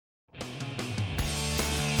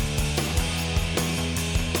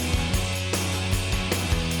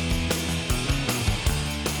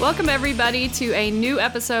Welcome, everybody, to a new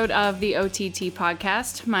episode of the OTT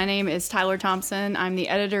podcast. My name is Tyler Thompson. I'm the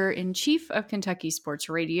editor-in-chief of Kentucky Sports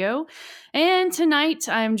Radio. And tonight,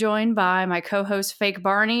 I'm joined by my co-host, Fake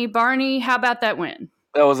Barney. Barney, how about that win?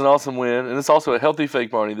 That was an awesome win. And it's also a healthy Fake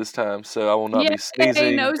Barney this time, so I will not be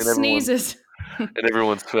sneezing no sneezes. in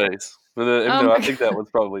everyone's face. But even though I think that was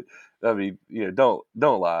probably... I mean, don't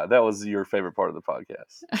lie. That was your favorite part of the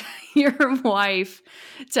podcast. Your wife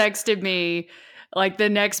texted me like the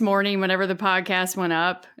next morning whenever the podcast went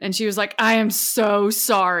up, and she was like, I am so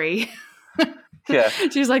sorry. Yeah.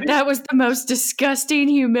 She's like, that was the most disgusting,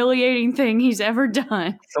 humiliating thing he's ever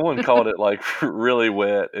done. Someone called it like really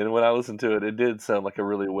wet, and when I listened to it, it did sound like a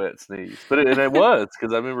really wet sneeze. But it was,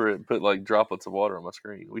 because I remember it put like droplets of water on my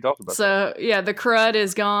screen. We talked about that. So, yeah, the crud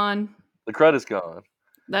is gone. The crud is gone.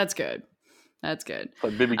 That's good. That's good.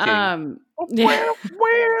 Like B.B. King. Yeah.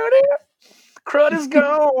 Crud is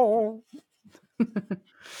gone.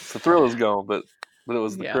 The thrill is gone, but it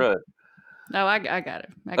was the crud. No, I got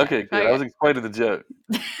it. Okay, good. I was explaining the joke.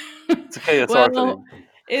 It's okay. It's our thing.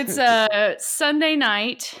 It's a Sunday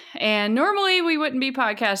night, and normally we wouldn't be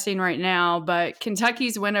podcasting right now, but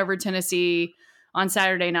Kentucky's win over Tennessee on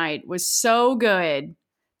Saturday night was so good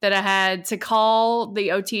that I had to call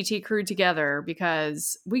the OTT crew together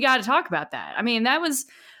because we got to talk about that. I mean, that was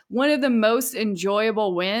one of the most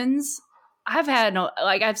enjoyable wins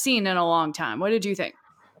I've seen in a long time. What did you think?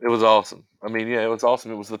 It was awesome. I mean, yeah, it was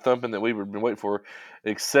awesome. It was the thumping that we've been waiting for,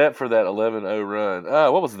 except for that 11-0 run.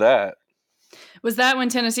 What was that? Was that when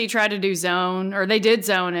Tennessee tried to do zone, or they did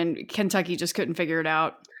zone, and Kentucky just couldn't figure it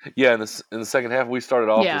out? Yeah, in the second half, we started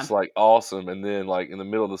off just like awesome, and then like in the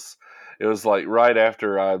middle of this, it was like right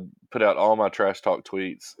after I put out all my trash talk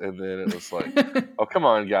tweets, and then it was like, oh, come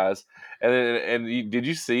on, guys. And did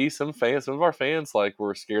you see some of our fans like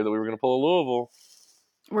were scared that we were going to pull a Louisville?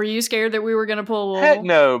 Were you scared that we were going to pull a Louisville? Heck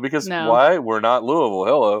no, because why? We're not Louisville.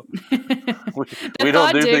 Hello. we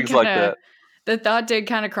don't do things like that. The thought did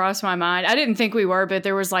kind of cross my mind. I didn't think we were, but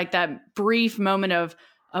there was like that brief moment of,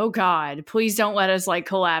 oh God, please don't let us like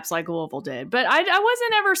collapse like Louisville did. But I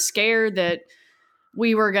wasn't ever scared that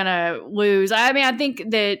we were going to lose. I mean, I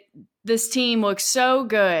think that this team looks so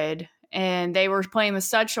good, and they were playing with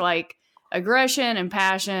such like aggression and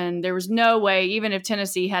passion. There was no way, even if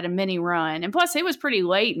Tennessee had a mini run, and plus it was pretty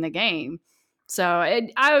late in the game. So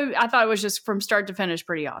I thought it was just from start to finish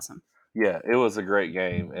pretty awesome. Yeah, it was a great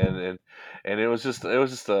game, and it was just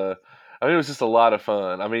a lot of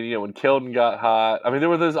fun. I mean, when Keldon got hot, I mean, there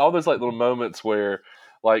were all those like little moments where,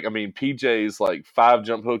 like, I mean, PJ's like 5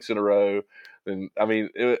 jump hooks in a row, and I mean,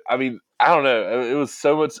 I don't know, it was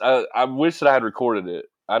so much. I wish that I had recorded it.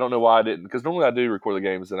 I don't know why I didn't, because normally I do record the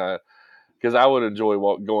games, because I would enjoy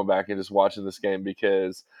going back and just watching this game,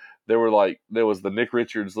 because there was the Nick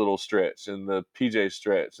Richards little stretch, and the PJ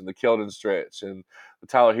stretch, and the Keldon stretch, and the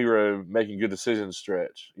Tyler Hero making good decisions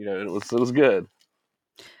stretch. It was good.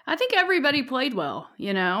 I think everybody played well,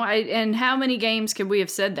 and how many games could we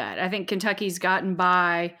have said that? I think Kentucky's gotten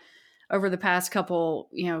by over the past couple,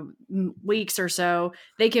 weeks or so.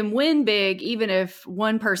 They can win big even if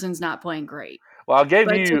one person's not playing great. Well, I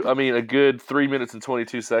gave you, a good 3 minutes and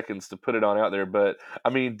 22 seconds to put it on out there. But, I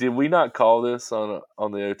mean, did we not call this on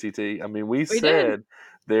the OTT? I mean, we said did.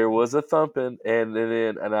 There was a thumping,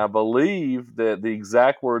 and I believe that the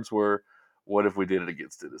exact words were, what if we did it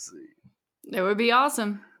against Tennessee? It would be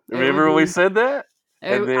awesome. Remember when we said that?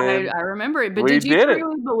 I remember it. But did you really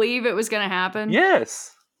believe it was going to happen?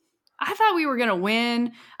 Yes. I thought we were going to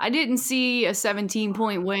win. I didn't see a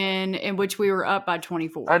 17-point win in which we were up by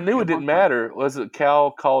 24. I knew it didn't matter. Was it Cal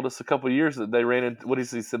called us a couple of years that they ran into, what he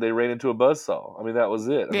said, they ran into a buzzsaw. I mean, that was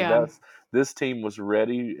it. I mean, this team was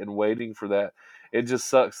ready and waiting for that. It just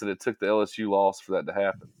sucks that it took the LSU loss for that to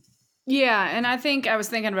happen. Yeah, and I was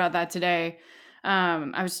thinking about that today.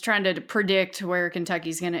 I was trying to predict where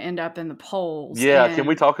Kentucky's going to end up in the polls. Yeah, can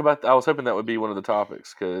we talk about that? I was hoping that would be one of the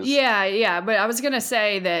topics. Yeah, but I was going to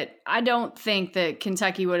say that I don't think that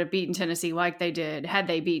Kentucky would have beaten Tennessee like they did had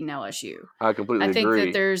they beaten LSU. I completely agree. I think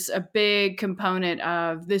that there's a big component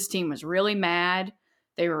of this team was really mad.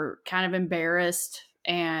 They were kind of embarrassed,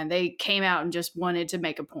 and they came out and just wanted to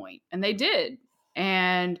make a point, and they did.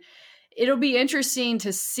 And it'll be interesting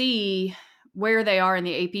to see where they are in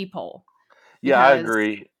the AP poll. Yeah, I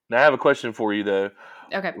agree. Now, I have a question for you, though.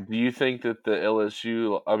 Okay. Do you think that the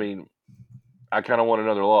LSU, I mean, I kind of want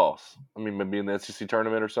another loss. I mean, maybe in the SEC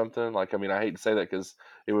tournament or something. Like, I mean, I hate to say that because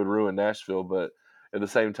it would ruin Nashville, but at the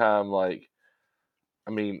same time, like,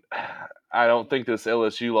 I mean, I don't think this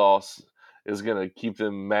LSU loss is going to keep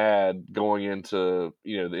them mad going into,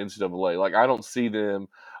 the NCAA. Like, I don't see them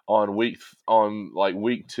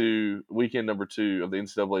week two, weekend number 2 of the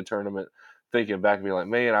NCAA tournament, thinking back and being like,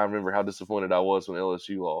 man, I remember how disappointed I was when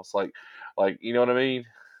LSU lost. Like you know what I mean?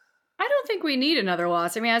 I don't think we need another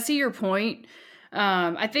loss. I mean, I see your point.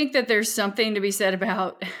 I think that there's something to be said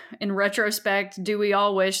about, in retrospect, do we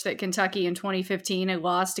all wish that Kentucky in 2015 had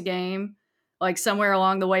lost a game, like somewhere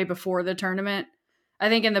along the way before the tournament? I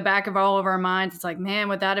think in the back of all of our minds, it's like, man,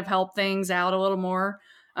 would that have helped things out a little more?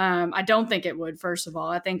 I don't think it would, first of all.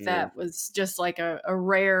 I think Yeah. that was just like a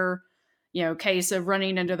rare, case of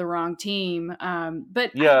running into the wrong team.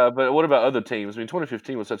 But Yeah, but what about other teams? I mean,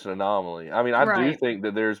 2015 was such an anomaly. I mean, I do right. think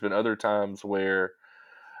that there's been other times where,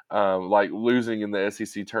 like losing in the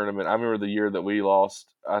SEC tournament. I remember the year that we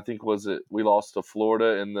lost. I think we lost to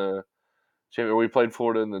Florida in the we played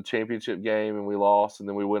Florida in the championship game and we lost, and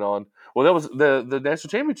then we went on. Well, that was the national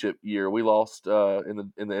championship year. We lost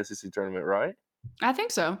in the SEC tournament, right? I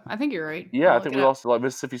think so. I think you're right. Yeah, I'll I look think it we up. lost to like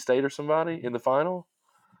Mississippi State or somebody in the final.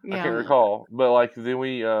 I Yeah, can't I'm not. recall, but like then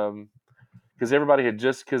we because everybody had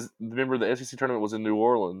just because remember the SEC tournament was in New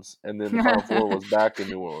Orleans, and then the Final Four was back in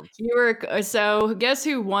New Orleans. You were so. Guess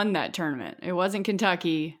who won that tournament? It wasn't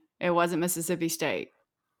Kentucky. It wasn't Mississippi State.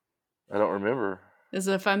 I don't remember. This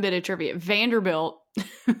is a fun bit of trivia. Vanderbilt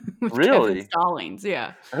with Kevin Really? Stallings.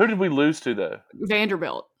 Yeah, Who did we lose to though?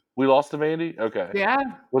 Vanderbilt. We lost to Vandy. Okay, Yeah.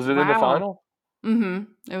 was it in the Wow. final?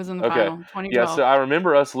 It was in the Okay, final, yeah. 2012. So I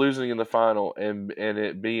remember us losing in the final, and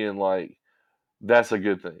it being like that's a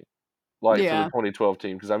good thing, like for the Yeah. 2012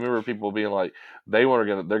 team, because I remember people being like they're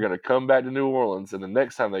gonna come back to New Orleans, and the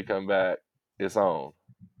next time they come back, it's on.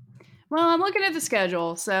 Well, I'm looking at the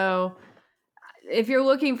schedule. So if you're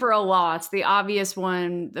looking for a loss, the obvious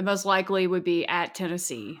one, the most likely would be at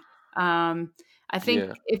Tennessee. I think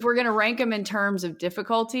Yeah, if we're going to rank them in terms of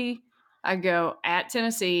difficulty, I go at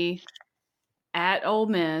Tennessee, at Ole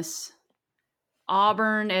Miss,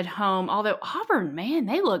 Auburn at home. Although Auburn, man,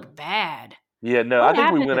 they look bad. yeah. No, I What think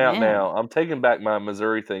we happened went to out them? now. I'm taking back my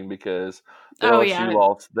Missouri thing because the Oh LSU yeah,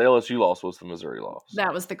 loss. The LSU loss was the Missouri loss.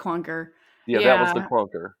 that was the clunker. Yeah, that was the Yeah,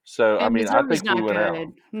 clunker. So I and mean, I Missouri's think we not went out.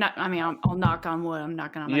 good. Not, I mean, I'll knock on wood. I'm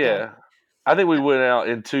knocking on my desk. Yeah, I think we went out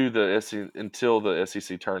into the until the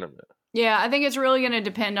SEC tournament. Yeah, I think it's really going to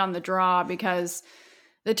depend on the draw because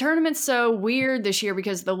the tournament's so weird this year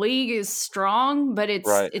because the league is strong, but it's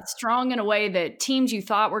Right. it's strong in a way that teams you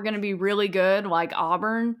thought were going to be really good, like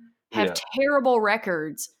Auburn, have Yeah. terrible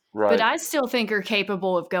records, but Right. I still think are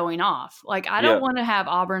capable of going off. Like I don't Yeah. want to have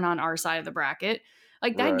Auburn on our side of the bracket.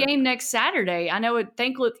 Like that Right. game next Saturday, I know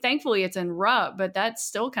thankfully it's in Rupp, but that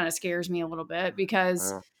still kind of scares me a little bit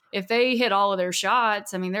because Yeah. if they hit all of their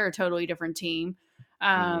shots, I mean they're a totally different team.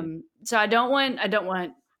 Hmm. So I don't want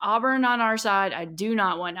Auburn on our side. I do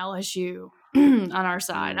not want LSU on our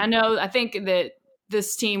side. Mm. I think that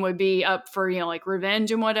this team would be up for, like revenge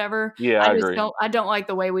and whatever. Yeah, I I just agree. don't like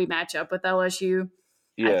the way we match up with LSU.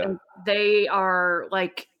 I Yeah. think they are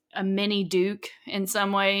like a mini Duke in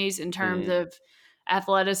some ways in terms Mm. of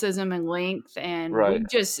athleticism and length. And Right.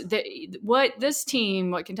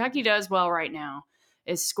 what Kentucky does well right now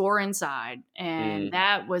is score inside. And Mm.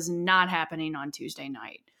 that was not happening on Tuesday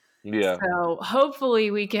night. Yeah. So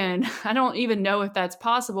hopefully we can. I don't even know if that's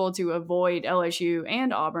possible to avoid LSU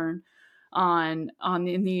and Auburn on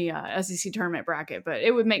in the SEC tournament bracket, but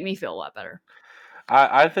it would make me feel a lot better.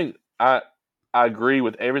 I think I agree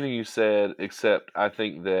with everything you said, except I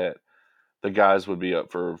think that the guys would be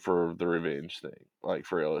up for the revenge thing, like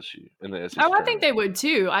for LSU in the SEC Oh, I think tournament. they would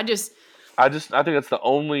too. I think that's the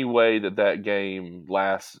only way that game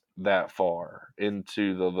lasts that far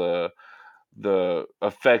into the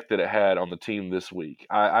effect that it had on the team this week.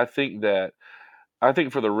 I think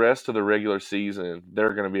for the rest of the regular season,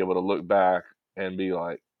 they're going to be able to look back and be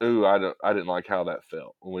like, "Ooh, I didn't like how that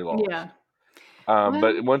felt when we lost." Yeah. Well,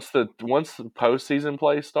 But once the postseason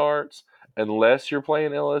play starts, unless you're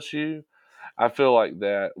playing LSU, I feel like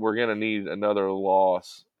that we're going to need another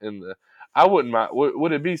loss in the. I wouldn't mind.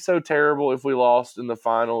 Would it be so terrible if we lost in the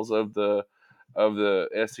finals of the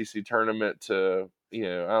SEC tournament to I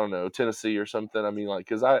don't know, Tennessee or something? I mean, like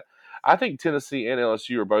because I think Tennessee and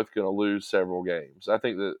LSU are both going to lose several games. I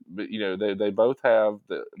think that they both have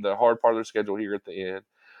the hard part of their schedule here at the end.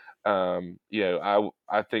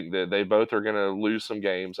 I think that they both are going to lose some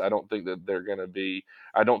games. I don't think that they're going to be.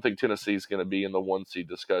 I don't think Tennessee's going to be in the 1 seed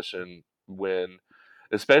discussion when,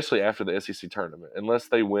 especially after the SEC tournament, unless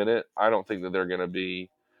they win it. I don't think that they're going to be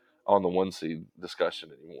on the 1 seed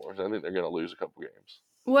discussion anymore. So I think they're going to lose a couple games.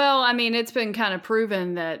 Well, I mean, it's been kind of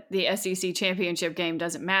proven that the SEC championship game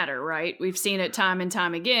doesn't matter, right? We've seen it time and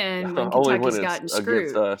time again when Only when Kentucky's it's gotten against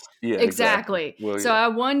screwed. us. Yeah, exactly. Exactly. Well, So yeah. I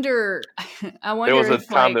wonder, I There wonder was a if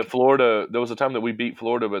time like, that Florida. There was a time that we beat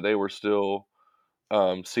Florida, but they were still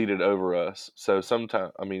seated over us. So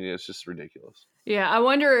sometimes, I mean, it's just ridiculous. yeah, I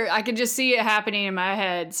wonder. I could just see it happening in my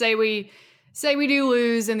head. Say we do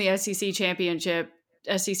lose in the SEC championship,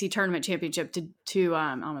 SEC tournament championship to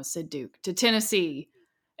I almost said Duke, to Tennessee.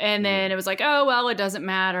 And Mhm. then it was like, oh well, it doesn't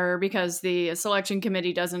matter because the selection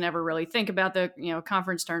committee doesn't ever really think about the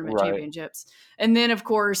conference tournament Right. championships. And then of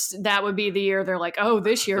course that would be the year they're like, oh,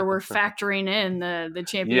 this year we're factoring in the Yeah.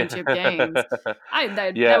 championship games.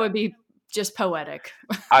 That Yeah, would be just poetic.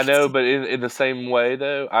 I know, but in the same way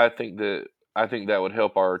though, I think that would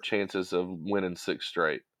help our chances of winning 6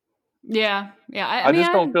 straight. Yeah, yeah. I I mean,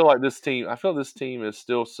 just don't feel like this team. I feel this team is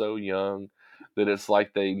still so young that it's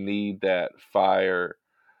like they need that fire.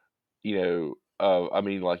 I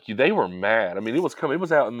mean, like they were mad. I mean, it was coming. It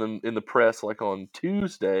was out in the press like on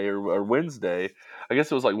Tuesday or Wednesday. I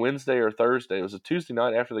guess it was like Wednesday or Thursday. It was a Tuesday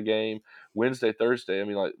night after the game. Wednesday, Thursday. I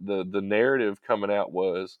mean, like the narrative coming out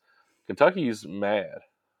was Kentucky's mad.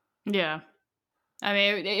 yeah. I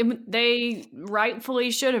mean, they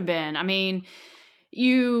rightfully should have been. I mean,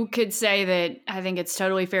 you could say that I think it's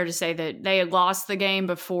totally fair to say that they had lost the game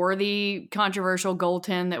before the controversial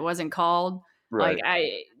goaltend that wasn't called. Like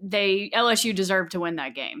Right. they LSU deserved to win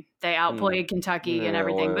that game. They Mm. outplayed Kentucky and Yeah.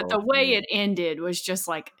 everything, but the Well. way Mm. it ended was just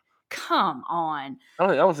like, come on.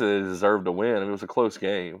 I don't say they deserved to win. I mean, it was a close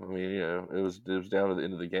game. I mean, it was down to the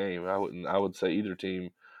end of the game. I would say either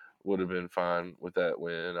team would have been fine with that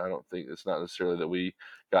win. I don't think it's not necessarily that we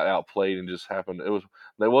got outplayed and just happened.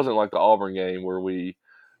 It wasn't like the Auburn game where the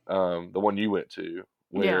one you went to,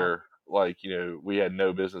 Yeah. where like we had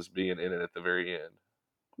no business being in it at the very end.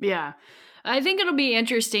 Yeah. I think it'll be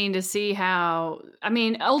interesting to see how, I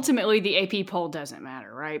mean, ultimately the AP poll doesn't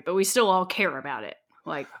matter, right? But we still all care about it.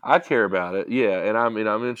 Like, I care about it, yeah, and I'm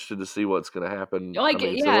interested to see what's going to happen. I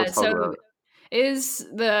mean, so yeah. let's talk So about.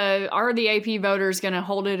 are the AP voters going to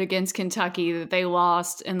hold it against Kentucky that they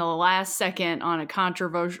lost in the last second on a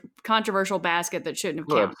controversial basket that shouldn't have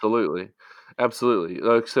Oh, counted? absolutely, absolutely.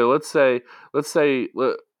 So let's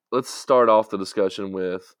start off the discussion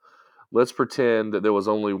with let's pretend that there was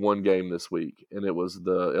only one game this week, and it was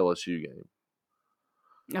the LSU game.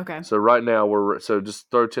 Okay. So right now just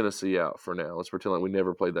throw Tennessee out for now. Let's pretend like we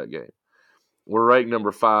never played that game. We're ranked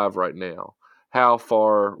number 5 right now. How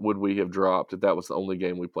far would we have dropped if that was the only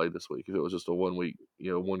game we played this week? If it was just a 1 week,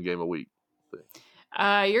 one game a week thing?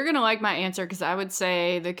 You're going to like my answer because I would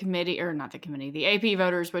say the committee, or not the committee, the AP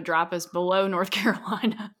voters would drop us below North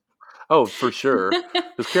Carolina. Oh, for sure.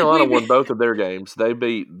 Because Carolina won both of their games. They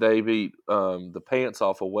beat the pants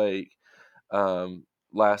off of Wake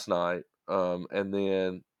last night, and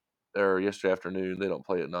then or yesterday afternoon. They don't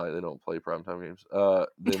play at night. They don't play primetime games.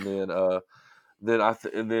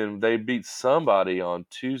 And then they beat somebody on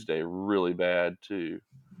Tuesday really bad too.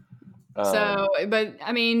 So, Um, but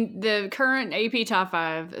I mean, the current AP top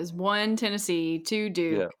 5 is 1 Tennessee, 2 yeah,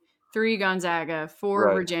 Duke, 3 Gonzaga, 4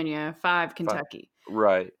 right, Virginia, 5 fine, Kentucky.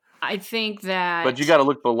 right. I think But you that, got to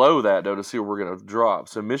look below that though to see where we're going to drop.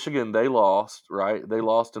 So Michigan, they lost, right? They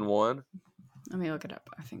lost and won. let me look it up.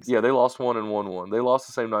 I think so. Yeah, they lost one and won one. They lost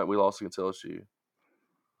the same night we lost against LSU.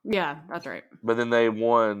 Yeah, that's right. But then they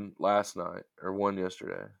won last night or won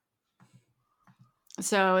yesterday.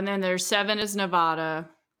 So, and then there's 7 is Nevada.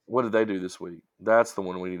 What did they do this week? That's the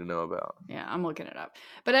one we need to know about. Yeah, I'm looking it up.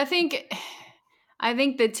 But I think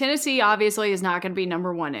that Tennessee obviously is not going to be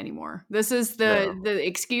number 1 anymore. This is No, the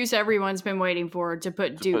excuse everyone's been waiting for to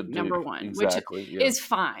put to Duke put Duke number 1, which exactly. Yeah, is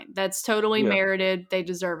fine. That's totally yeah. merited. They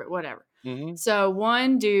deserve it, whatever. Mm-hmm. So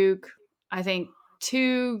 1 Duke, I think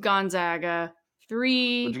 2 Gonzaga, But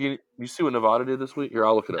 3 you see what Nevada did this week? Here,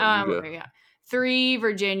 I'll look it up. You go. yeah. 3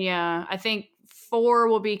 Virginia, I think 4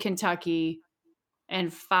 will be Kentucky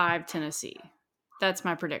and 5 Tennessee. That's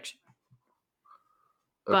my prediction.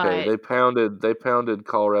 Okay, But they pounded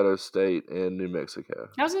Colorado State and New Mexico.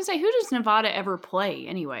 I was going to say, who does Nevada ever play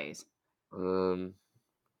anyways? Nobody.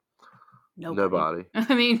 Nobody.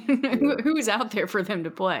 I mean, Yeah, who's out there for them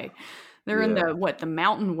to play? They're in yeah, the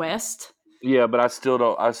Mountain West? yeah. But I still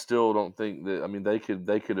don't think that. I mean, they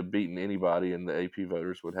could have beaten anybody, and the AP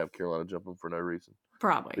voters would have Carolina jumping for no reason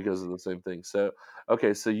Probably. because of the same thing. So,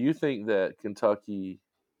 okay, so you think that Kentucky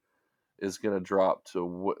is going to drop to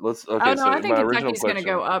what? Let's Oh okay. no, So I think my original Kentucky's going to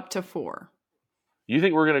question: go up to 4. you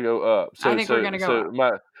think we're going to go up? I So think we're going so to go so up.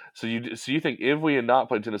 my so you think if we had not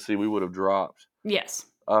played Tennessee, we would have dropped? Yes.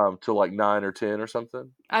 to like 9 or 10 or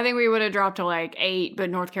something? I think we would have dropped to like 8, but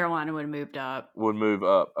North Carolina would have moved up. Would move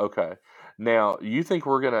up. Okay. Now, you think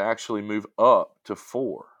we're going to actually move up to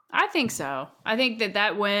 4? I think so. I think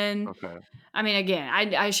that win. Okay. I mean, again,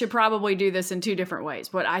 I should probably do this in two different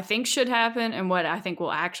ways. What I think should happen and what I think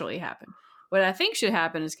will actually happen. What I think should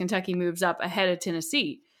happen is Kentucky moves up ahead of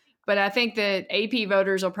Tennessee. But I think that AP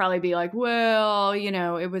voters will probably be like, well,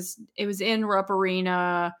 it was in Rupp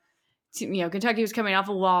Arena. Kentucky was coming off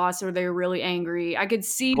a loss, or they were really angry. I could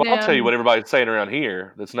see Well, I'll tell you them what everybody's saying around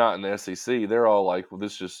here that's not in the SEC. They're all like, well,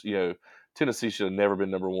 this just, Tennessee should have never been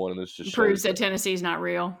number 1, and this just proves shows that that. Tennessee's not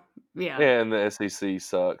real. Yeah. And the SEC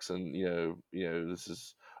sucks, and this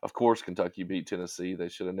is, of course, Kentucky beat Tennessee. They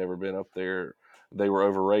should have never been up there. They were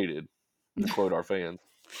overrated, to quote our fans.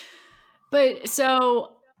 But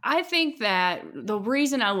so I think that the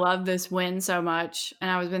reason I love this win so much, and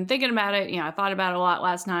I was been thinking about it, I thought about it a lot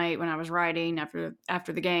last night when I was writing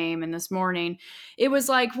after the game and this morning. It was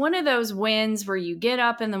like one of those wins where you get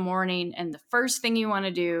up in the morning and the first thing you want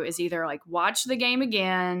to do is either like watch the game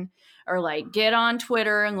again or like get on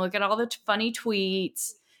Twitter and look at all the funny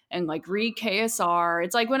tweets and like read KSR.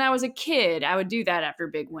 It's like when I was a kid, I would do that after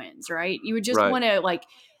big wins, right? You would just Right. want to like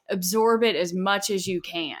absorb it as much as you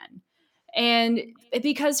can. And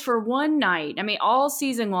because for one night, I mean, all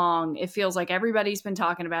season long, it feels like everybody's been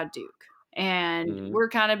talking about Duke. And we're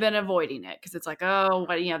kind of been avoiding it because it's like, oh,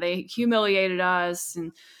 they humiliated us.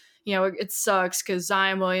 And, it sucks because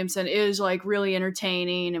Zion Williamson is like really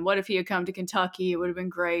entertaining. And what if he had come to Kentucky? It would have been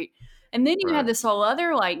great. And then you had this whole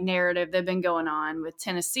other like narrative that been going on with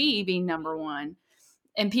Tennessee being number 1.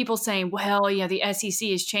 And people saying, well, the SEC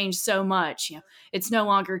has changed so much. It's no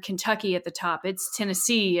longer Kentucky at the top. It's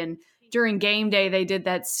Tennessee. And during game day, they did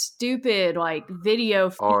that stupid like video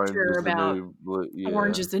feature about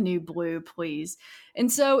Orange is the New Blue, please.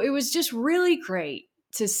 And so it was just really great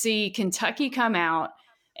to see Kentucky come out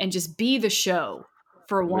and just be the show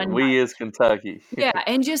for one night. We is Kentucky. Yeah,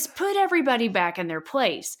 and just put everybody back in their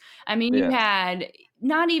place. I mean, you had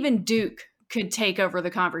not even Duke could take over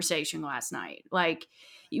the conversation last night. Like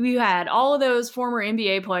you had all of those former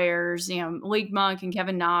NBA players, Malik Monk and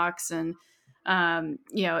Kevin Knox and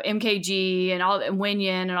MKG and Winyan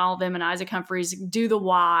and all of them and Isaac Humphries do the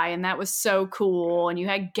Y, and that was so cool. And you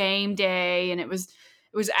had game day, and it was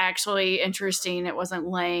actually interesting. It wasn't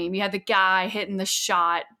lame. You had the guy hitting the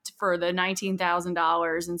shot for the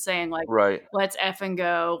 $19,000 and saying like, right, let's effing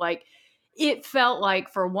go. Like it felt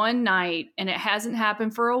like for one night, and it hasn't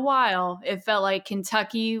happened for a while, it felt like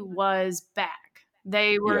Kentucky was back.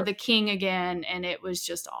 They were the king again, and it was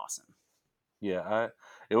just awesome. Yeah,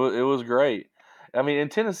 it was great. I mean, in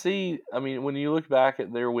Tennessee, I mean, when you look back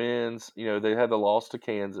at their wins, they had the loss to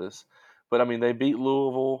Kansas, but I mean, they beat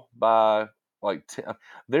Louisville by like 10.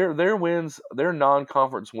 Their wins, their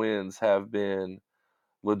non-conference wins have been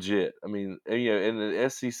legit. I mean, and the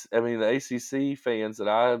SEC, I mean, the ACC fans that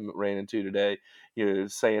I ran into today,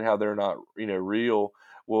 saying how they're not, real.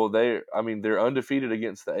 Well, they're undefeated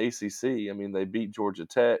against the ACC. I mean, they beat Georgia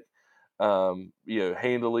Tech,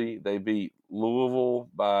 handily. They beat Louisville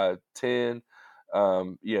by 10.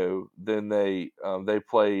 Then they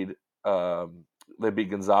played, they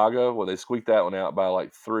beat Gonzaga. Well, they squeaked that one out by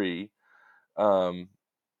like 3.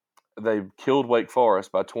 They killed Wake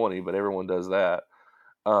Forest by 20, but everyone does that.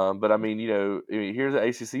 But I mean, here's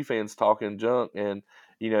the ACC fans talking junk, and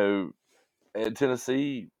and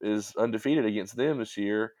Tennessee is undefeated against them this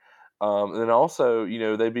year. And then also,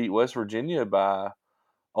 they beat West Virginia by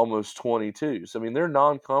almost 22. So I mean, their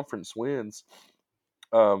non-conference wins,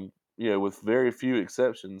 with very few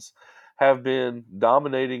exceptions, have been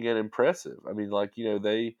dominating and impressive. I mean, like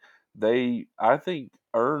they I think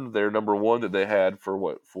earned their number 1 that they had for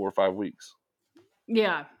 4 or 5 weeks.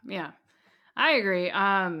 Yeah. I agree.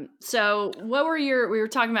 So what were we were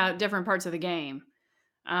talking about different parts of the game.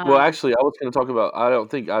 Well, actually, I was going to talk about. I don't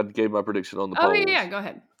think I gave my prediction on the polls. Oh yeah, go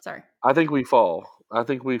ahead. Sorry. I think we fall. I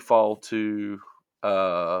think we fall to.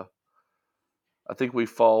 I think we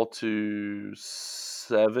fall to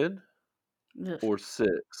 7 or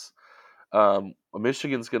 6.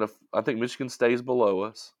 Michigan's gonna. I think Michigan stays below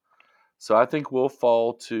us, so I think we'll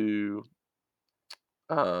fall to.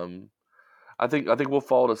 I think we'll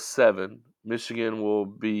fall to 7. Michigan will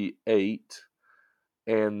be 8,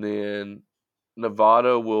 and then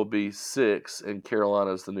Nevada will be 6, and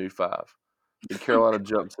Carolina's the new 5. And Carolina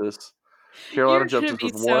jumps us. Carolina jumps us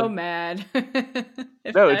with 1. So mad.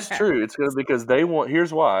 No, it's true. It's gonna because they want.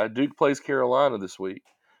 Here's why: Duke plays Carolina this week,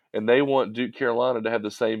 and they want Duke Carolina to have the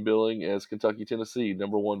same billing as Kentucky Tennessee,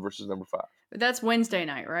 number 1 versus number 5. But that's Wednesday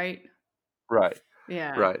night, right? Right.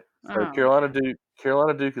 Yeah. Right. So Oh,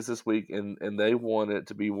 Carolina Duke is this week, and they want it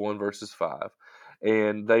to be 1 versus 5,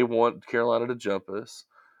 and they want Carolina to jump us.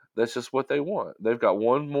 That's just what they want. They've got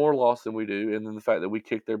one more loss than we do, and then the fact that we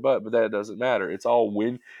kicked their butt, but that doesn't matter. It's all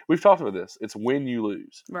win. We've talked about this. It's when you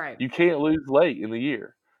lose. right. You can't lose late in the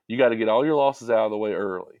year. You got to get all your losses out of the way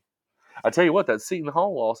early. I tell you what, that Seton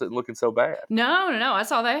Hall loss isn't looking so bad. No. I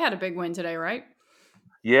saw they had a big win today, right?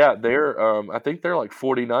 Yeah, they're. I think they're like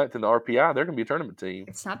 49th in the RPI. They're going to be a tournament team.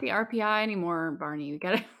 It's not the RPI anymore, Barney. We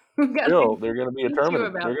gotta Still, they're going to be a think you tournament.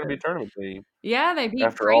 about They're going to be a this. tournament team Yeah, they beat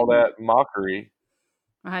after all Creighton. that mockery.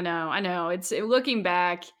 I know. It's looking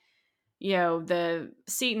back, the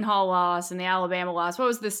Seton Hall loss and the Alabama loss. What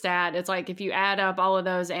was the stat? It's like if you add up all of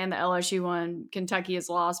those and the LSU one, Kentucky has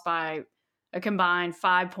lost by a combined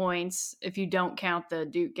 5 points if you don't count the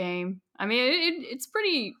Duke game. I mean, it's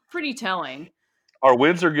pretty telling. Our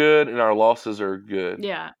wins are good and our losses are good.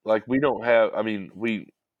 Yeah. Like we don't have. I mean,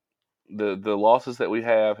 the losses that we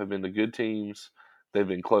have been the good teams. They've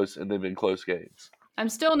been close and they've been close games. I'm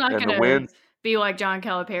still not And going the to wins, be like John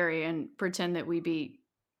Calipari and pretend that we beat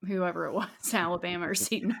whoever it was, Alabama or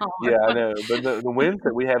Seton Hall. yeah, I know. But the wins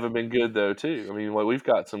that we have been good though too. I mean, we've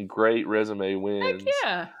got some great resume Heck wins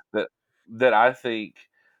yeah. that I think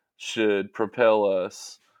should propel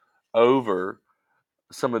us over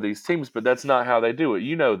some of these teams, but that's not how they do it.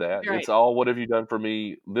 You know that. Right. It's all what have you done for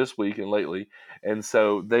me this week and lately. And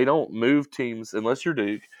so they don't move teams unless you're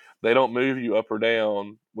Duke. They don't move you up or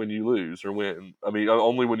down when you lose or win. I mean,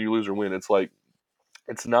 only when you lose or win. It's like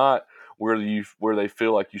it's not where they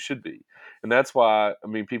feel like you should be. And that's why I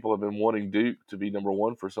mean people have been wanting Duke to be number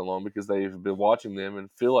 1 for so long because they've been watching them and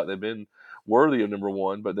feel like they've been worthy of number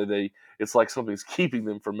 1, but they it's like something's keeping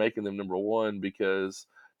them from making them number 1 because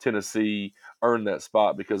Tennessee earned that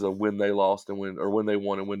spot because of when they lost and when they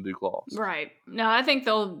won and when Duke lost. Right. No, I think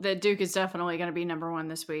the Duke is definitely going to be number 1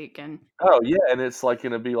 this week. And Oh yeah, and it's like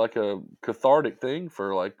going to be like a cathartic thing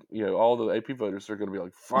for like all the AP voters are going to be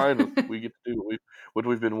like, finally we get to do what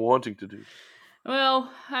we've been wanting to do.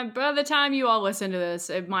 well, by the time you all listen to this,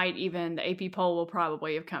 it might even the AP poll will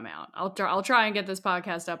probably have come out. I'll try and get this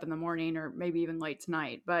podcast up in the morning or maybe even late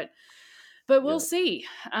tonight, but we'll Yeah. see.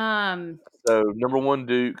 So number 1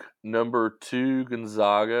 Duke, number 2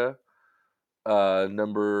 Gonzaga,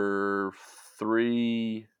 number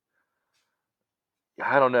 3.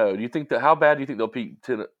 I don't know. Do you think how bad do you think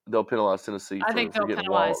they'll penalize Tennessee I think for they'll getting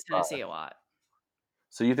a wall penalize up 5? Tennessee a lot.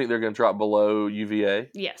 So you think they're going to drop below UVA?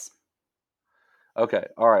 Yes. Okay.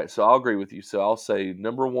 All right. So I'll agree with you. So I'll say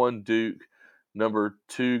number 1 Duke, number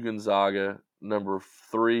 2 Gonzaga, number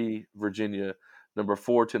 3 Virginia, number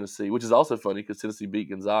 4 Tennessee, which is also funny because Tennessee beat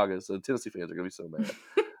Gonzaga, so Tennessee fans are going to be so mad.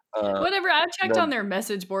 Whatever. I checked num- on their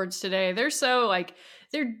message boards today. They're so like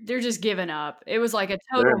they're just giving up. It was like a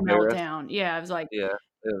They're total embarrassed. meltdown. Yeah, it was like Yeah.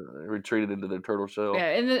 They retreated into their turtle shell.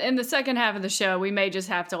 yeah. In the second half of the show, we may just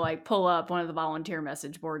have to like pull up one of the volunteer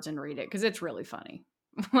message boards and read it because it's really funny.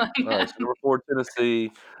 All right. So number 4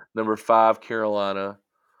 Tennessee, number 5 Carolina,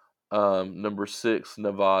 number 6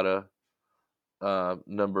 Nevada,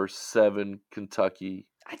 number 7 Kentucky,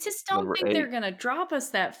 I just don't number think 8. they're gonna drop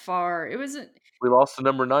us that far. It wasn't. We lost to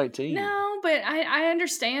number 19. No, but I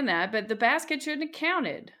understand that. But the basket shouldn't have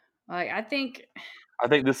counted. Like I think. I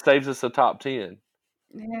think this saves us a top 10.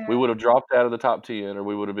 Yeah. We would have dropped out of the top 10, or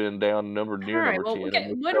we would have been down All near right. number Well, 10.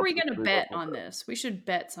 And what are we gonna move bet up on this? We should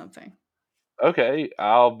bet something. Okay,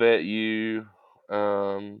 I'll bet you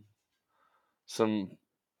some.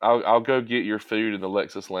 I'll go get your food in the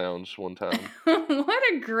Lexus Lounge one time. What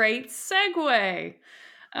a great segue.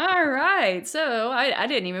 All right. So I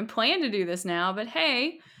didn't even plan to do this now, but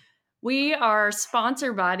hey, we are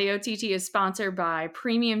sponsored by the OTT is sponsored by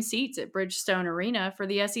Premium Seats at Bridgestone Arena for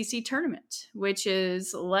the SEC tournament, which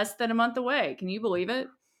is less than a month away. Can you believe it?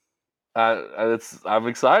 I'm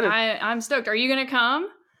excited. I'm stoked. Are you going to come?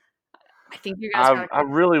 I think you guys gotta I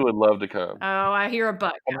come. really would love to come. Oh, I hear a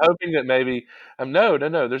but. I'm hoping that maybe no,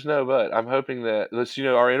 there's no but. I'm hoping that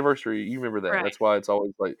our anniversary. You remember that? Right. That's why it's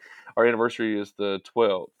always like our anniversary is the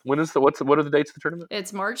 12th. What are the dates of the tournament?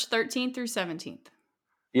 It's March 13th through 17th.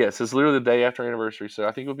 Yes, it's literally the day after anniversary. So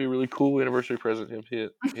I think it would be a really cool anniversary present.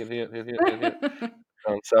 Hint.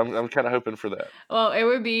 So I'm kind of hoping for that. Well, it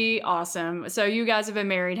would be awesome. So you guys have been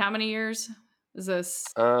married how many years? Is this?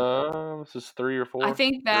 This is 3 or 4. I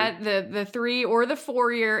think that the 3 or the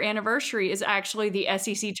 4 year anniversary is actually the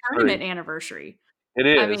SEC tournament anniversary. It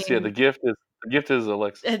is. I mean, yeah, the gift is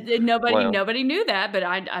Alexis. Nobody knew that, but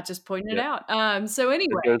I just pointed it out. So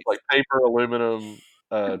anyway, it goes like paper, aluminum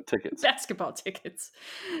tickets, basketball tickets.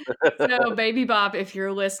 So, Baby Bop, if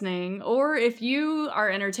you're listening, or if you are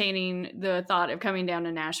entertaining the thought of coming down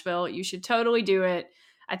to Nashville, you should totally do it.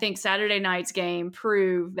 I think Saturday night's game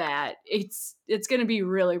proved that it's going to be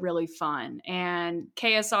really, really fun. And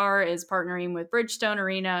KSR is partnering with Bridgestone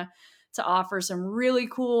Arena to offer some really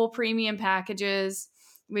cool premium packages.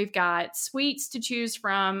 We've got suites to choose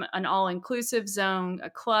from, an all-inclusive zone, a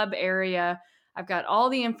club area. I've got all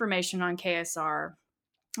the information on KSR.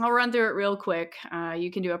 I'll run through it real quick. You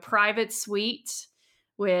can do a private suite,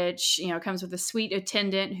 which comes with a suite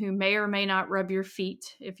attendant who may or may not rub your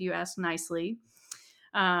feet if you ask nicely.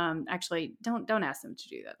 Actually, don't ask them to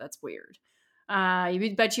do that. That's weird.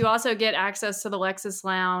 But you also get access to the Lexus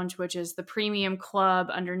Lounge, which is the premium club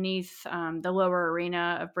underneath the lower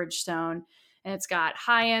arena of Bridgestone. And it's got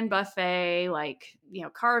high-end buffet, like,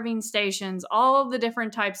 carving stations, all of the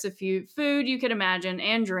different types of food you could imagine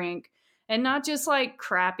and drink. And not just like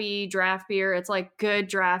crappy draft beer. It's like good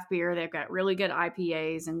draft beer. They've got really good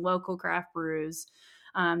IPAs and local craft brews.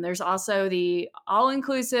 There's also the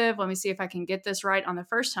all-inclusive, let me see if I can get this right on the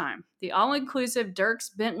first time, the all-inclusive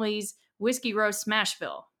Dierks Bentley's Whiskey Roast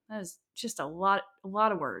Smashville. That is just a lot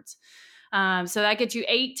of words. So that gets you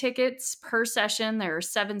 8 tickets per session. There are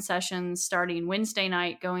 7 sessions starting Wednesday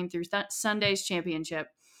night going through Sunday's championship.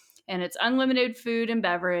 And it's unlimited food and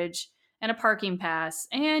beverage and a parking pass.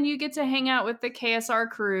 And you get to hang out with the KSR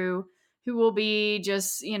crew who will be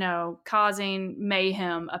just, causing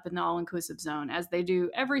mayhem up in the all-inclusive zone as they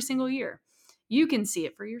do every single year. You can see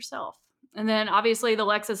it for yourself. And then obviously the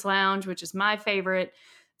Lexus Lounge, which is my favorite.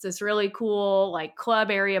 It's this really cool like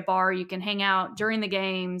club area bar. You can hang out during the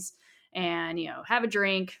games and, have a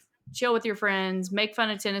drink, chill with your friends, make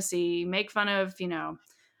fun of Tennessee, make fun of,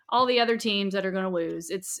 all the other teams that are going to lose.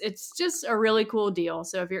 It's just a really cool deal.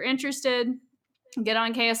 So if you're interested, get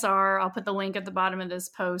on KSR. I'll put the link at the bottom of this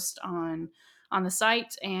post on the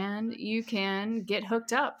site, and you can get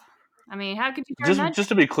hooked up. I mean, how could you turn that? Just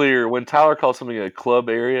to be clear, when Tyler calls something a club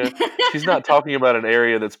area, she's not talking about an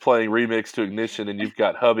area that's playing Remix to Ignition and you've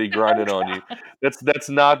got hubby grinding on you. That's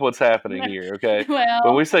not what's happening here, okay? Well,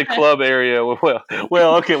 when we say club area,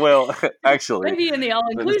 actually, maybe in the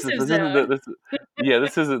all-inclusive zone.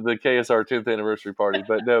 This isn't the KSR 10th anniversary party,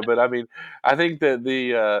 but I mean, I think that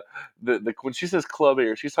the when she says club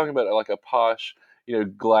area, she's talking about like a posh,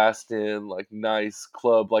 glassed in, like nice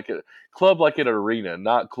club, like an arena,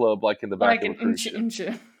 not club like in the back of a cruise ship.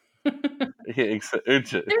 There's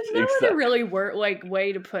no other really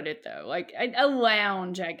way to put it though. Like a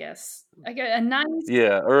lounge, I guess. Like a nice,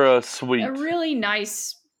 or a suite, a really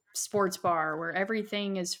nice sports bar where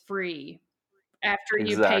everything is free after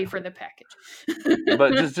you pay for the package.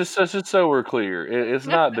 But just so we're clear, it's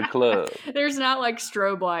not the club. There's not like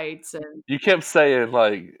strobe lights and you kept saying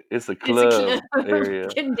like it's a club area.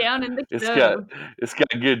 Getting down in the club. It's got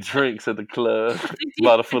good drinks at the club.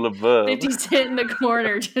 Bottle full of bub. 50 Cent in the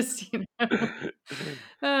corner, just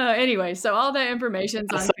anyway, so all that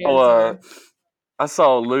information's on KSR. I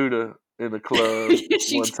saw Luda in the club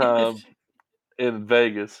one time in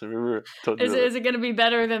Vegas. Remember? Is it going to be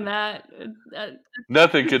better than that?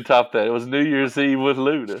 Nothing could top that. It was New Year's Eve with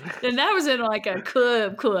Luda. And that was in like a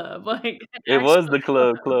club. Like it was the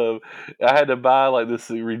club. I had to buy like this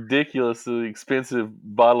ridiculously expensive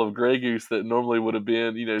bottle of Grey Goose that normally would have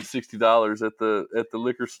been, $60 at the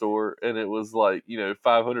liquor store, and it was like,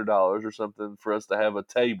 $500 or something for us to have a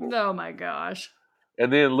table. Oh my gosh.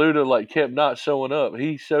 And then Luda like kept not showing up.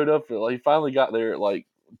 He showed up he finally got there at like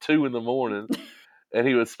 2 a.m. and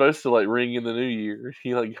he was supposed to like ring in the new year.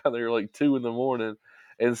 He like got there like 2 a.m.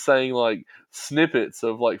 and sang like snippets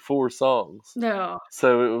of like 4 songs. No.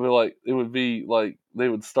 So it would be like they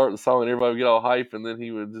would start the song and everybody would get all hype, and then he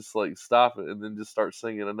would just like stop it and then just start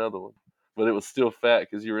singing another one. But it was still fat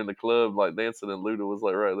because you were in the club like dancing and Luda was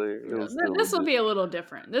like right there. This will be a little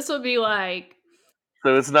different. This will be like.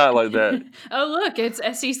 So it's not like that. Oh, look, it's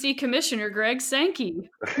SEC Commissioner Greg Sankey.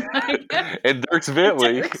 And Dierks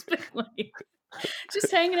Bentley. Just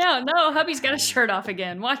hanging out. No, hubby's got his shirt off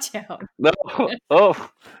again. Watch out. No. No,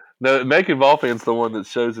 Macon Volfan's the one that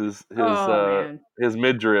shows his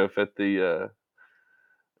midriff at the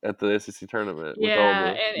SEC tournament.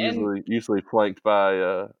 Yeah, with all the usually flanked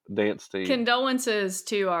by dance team. Condolences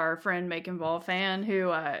to our friend Macon Volfan,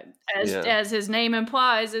 who, as his name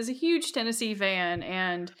implies, is a huge Tennessee fan,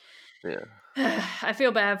 and I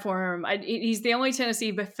feel bad for him. He's the only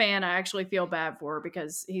Tennessee fan I actually feel bad for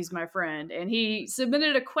because he's my friend, and he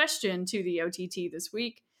submitted a question to the OTT this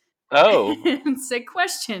week. Oh, it's a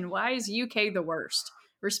question: why is UK the worst?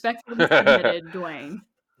 Respectfully submitted, Dwayne.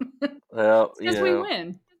 Well, because we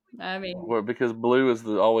win. I mean, because blue is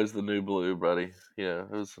always the new blue, buddy. Yeah,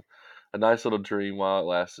 it was a nice little dream while it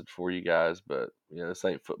lasted for you guys, but this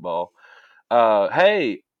ain't football.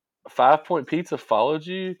 Hey, 5 Point Pizza followed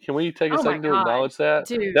you? Can we take a Oh my second to God, acknowledge that?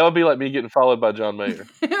 dude. That would be like me getting followed by John Mayer.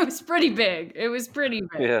 It was pretty big. It was pretty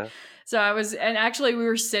big. Yeah. So and actually we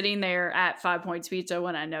were sitting there at 5 Points Pizza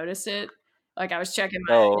when I noticed it. Like I was checking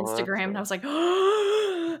my Instagram and I was like,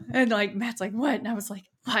 oh, and like Matt's like, what? And I was like,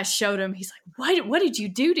 I showed him. He's like, what did you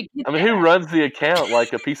do to get I mean, who runs the account?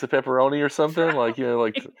 Like a piece of pepperoni or something? Like,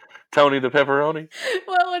 like Tony the Pepperoni?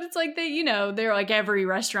 Well, it's like they're like every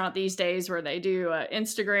restaurant these days where they do an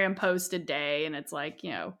Instagram post a day. And it's like,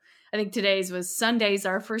 I think today's was Sundays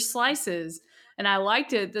are for slices. And I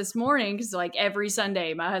liked it this morning because like every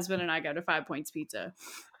Sunday, my husband and I go to 5 Points Pizza.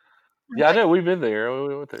 Yeah, I know. We've been there.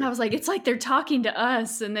 We went there. I was like, it's like they're talking to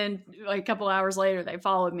us. And then like a couple hours later, they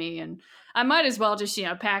followed me. And I might as well just,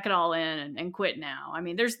 pack it all in and quit now. I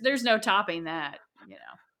mean, there's no topping that,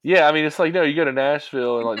 Yeah, I mean, it's like, no, you go to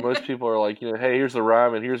Nashville and like most people are like, hey, here's the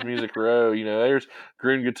Ryman, here's Music Row, there's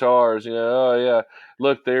Green Guitars, oh yeah,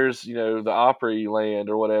 look, there's, the Opryland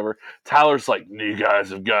or whatever. Tyler's like, you guys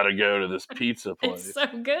have got to go to this pizza place. It's so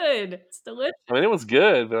good. It's delicious. I mean, it was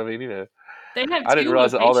good, but I mean, they have I didn't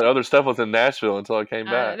realize that all that other stuff was in Nashville until I came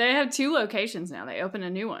back. They have 2 locations now. They opened a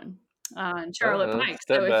new one in Charlotte Pike.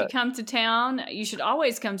 So if you come to town, you should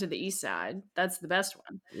always come to the east side. That's the best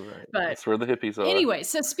one. Right. But that's where the hippies are. Anyway,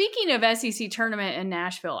 so speaking of SEC tournament in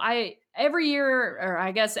Nashville, every year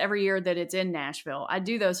that it's in Nashville, I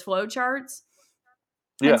do those flow charts.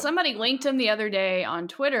 Yeah. And somebody linked them the other day on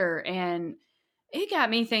Twitter, and it got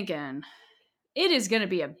me thinking, it is going to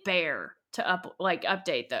be a bear to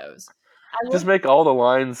update those. Just make all the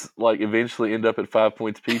lines like eventually end up at 5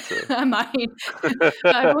 Points Pizza. I might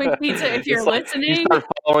 5 Points Pizza if you're listening. You start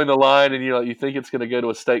following the line and you think it's going to go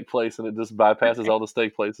to a steak place and it just bypasses all the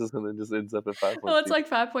steak places and then just ends up at 5 Points. Well, it's like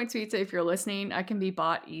 5 Points Pizza. If you're listening, I can be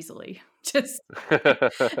bought easily. Just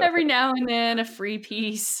every now and then a free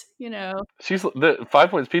piece, The 5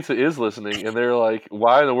 Points Pizza is listening and they're like,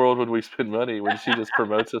 why in the world would we spend money when she just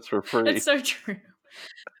promotes us for free? That's so true.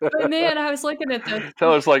 But man, I was looking at the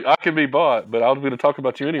Teller's like, I can be bought, but I'm going to talk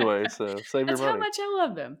about you anyway, so save your money. That's how much I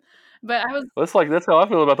love them. But that's how I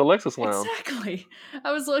feel about the Lexus Lounge. Exactly.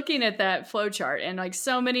 I was looking at that flow chart and like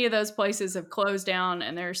so many of those places have closed down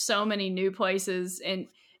and there's so many new places. And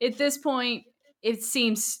at this point, it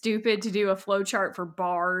seems stupid to do a flow chart for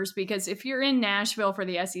bars because if you're in Nashville for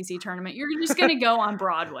the SEC tournament, you're just going to go on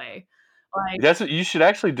Broadway. That's what you should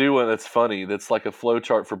actually do one that's funny. That's like a flow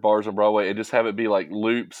chart for bars on Broadway, and just have it be like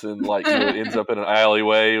loops and like it ends up in an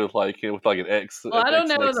alleyway with like an X. Well, I don't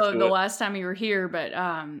know the last time you were here, but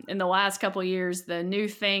in the last couple of years, the new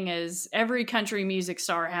thing is every country music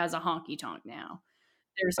star has a honky tonk now.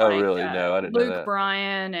 There's really? No, I didn't know that. Luke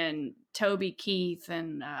Bryan and Toby Keith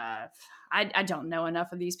and I don't know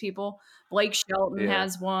enough of these people. Blake Shelton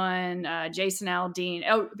has one. Jason Aldean.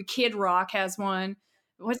 Oh, the Kid Rock has one.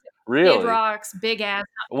 What's it? Really? Kid Rock's big ass.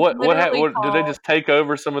 What did they just take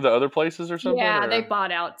over some of the other places or something? Yeah, they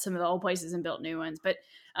bought out some of the old places and built new ones. But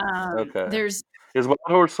is Wild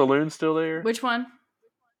Horse Saloon still there? Which one?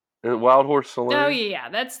 Wild Horse Saloon. Oh yeah,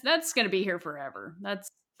 that's going to be here forever. That's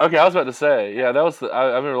okay. I was about to say, yeah, that was. I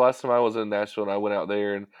remember last time I was in Nashville and I went out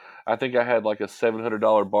there and I think I had like a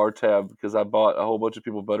 $700 bar tab because I bought a whole bunch of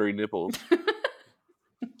people buttery nipples.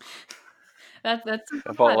 That's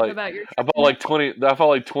I bought like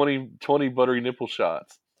 20 buttery nipple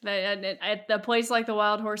shots. At the place like the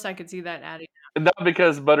Wild Horse, I could see that adding. Not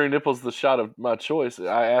because buttery nipples the shot of my choice.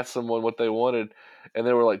 I asked someone what they wanted, and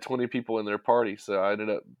there were like 20 people in their party, so I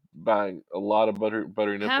ended up buying a lot of buttery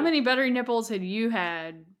nipples. How many buttery nipples had you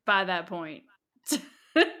had by that point?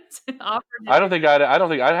 I don't think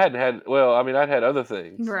I hadn't had. Well, I mean, I'd had other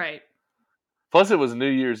things, right? Plus, it was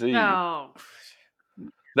New Year's Eve. Oh.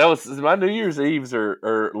 That was my New Year's Eves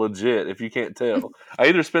are legit. If you can't tell, I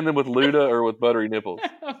either spend them with Luda or with buttery nipples.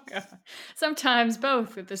 Oh God! Sometimes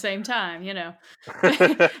both at the same time.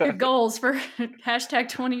 Your goals for hashtag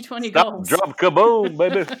 2020 goals. Drop kaboom,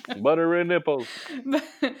 baby, buttery nipples. But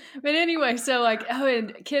anyway, so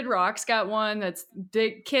and Kid Rock's got one that's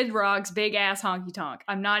big. Kid Rock's big ass honky tonk.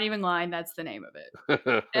 I'm not even lying. That's the name of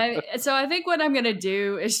it. And so I think what I'm gonna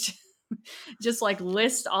do is just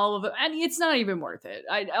list all of it, and it's not even worth it.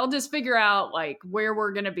 I'll just figure out where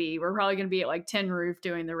we're gonna be. We're probably gonna be at Tin Roof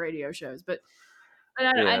doing the radio shows, but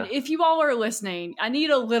if you all are listening, I need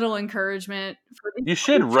a little encouragement. You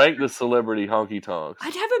should rank the celebrity honky tonks. I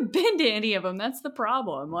haven't been to any of them. That's the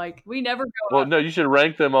problem. We never go. Well, no, you should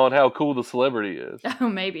rank them on how cool the celebrity is. Oh,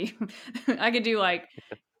 maybe I could do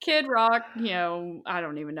Kid Rock, I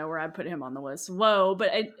don't even know where I'd put him on the list. Low, but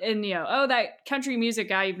that country music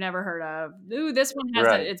guy you've never heard of. Ooh, this one has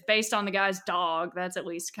it's based on the guy's dog. That's at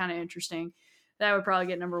least kind of interesting. That would probably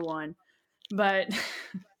get number 1. But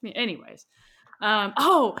anyways,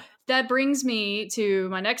 that brings me to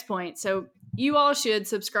my next point. So you all should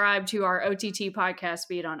subscribe to our OTT podcast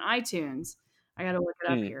feed on iTunes. I got to look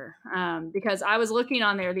it up here because I was looking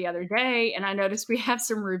on there the other day and I noticed we have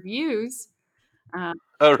some reviews.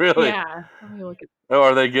 Oh, really? Yeah. Let me look at. Oh,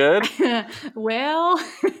 are they good? Well,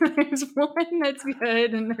 there's one that's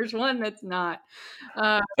good and there's one that's not.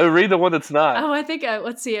 Read the one that's not. I think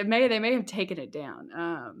let's see. They may have taken it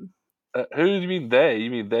down. Who do you mean they? You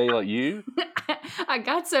mean they like you? I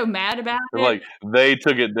got so mad about it. Like they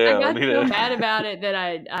took it down. I got so mad about it that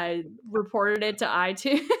I reported it to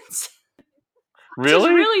iTunes. Really?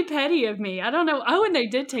 Which is really petty of me. I don't know. Oh, and they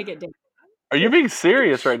did take it down. Are you being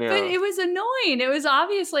serious right now? But it was annoying. It was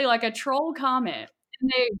obviously like a troll comment.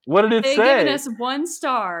 And what did it say? They given us 1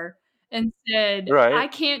 star and said, right. I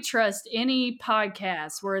can't trust any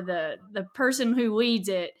podcast where the person who leads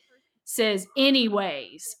it says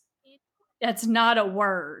anyways. That's not a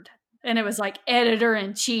word. And it was like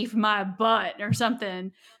editor-in-chief my butt or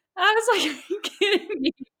something. I was like, are you kidding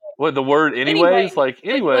me? What, the word anyways? Like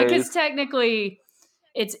anyways. Because technically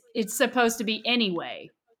it's supposed to be anyway.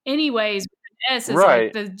 Anyways, S is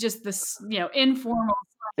right. like just this, informal.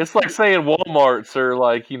 It's like saying Walmart's or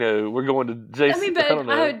like, we're going to Jason. I mean,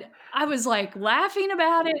 but I was like laughing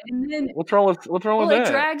about it, and then what's wrong with that?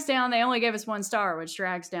 It drags down. They only gave us 1 star, which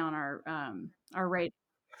drags down our rating.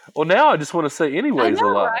 Well, now I just want to say anyways a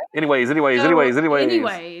lot. Right? Anyways,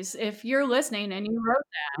 if you're listening and you wrote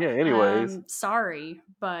that, yeah, anyways, sorry,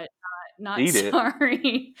 but not Eat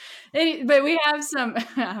sorry. But we have some.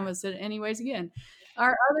 I almost said anyways again.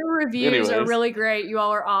 Our other reviews are really great. You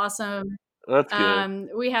all are awesome. That's good.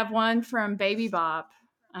 We have one from Baby Bop.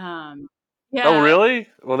 Yeah. Oh, really?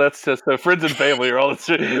 Well, that's just friends and family are all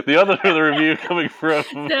the other review coming from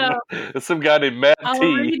some guy named Matt T. I'll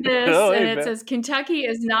read this, and it says, Kentucky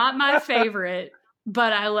is not my favorite,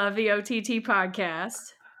 but I love the OTT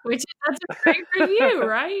podcast, which that's a great review,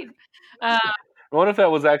 right? I wonder if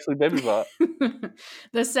that was actually Baby Bop.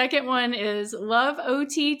 The second one is love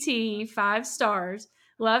OTT, 5 stars.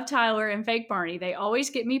 Love Tyler and Fake Barney. They always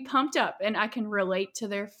get me pumped up, and I can relate to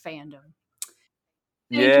their fandom.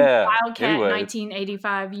 Wildcat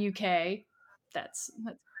 1985 UK. That's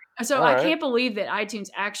so all I can't believe that iTunes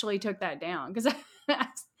actually took that down because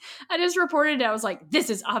I just reported it. I was like, this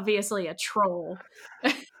is obviously a troll.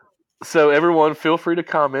 So everyone, feel free to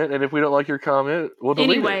comment, and if we don't like your comment, we'll delete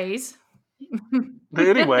it. Anyways,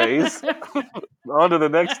 on to the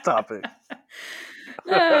next topic.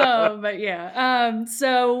 But yeah.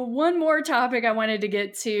 So one more topic I wanted to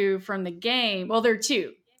get to from the game. Well, there are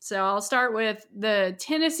 2. So I'll start with the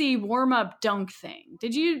Tennessee warm-up dunk thing.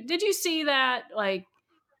 Did you see that? Like,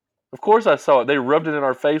 of course I saw it. They rubbed it in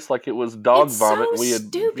our face like it was dog vomit. So we had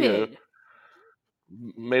stupid.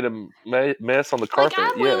 Made a mess on the carpet.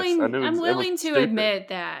 Like, I'm willing to admit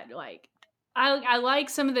that. Like, I like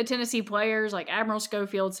some of the Tennessee players. Like Admiral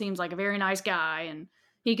Schofield seems like a very nice guy, and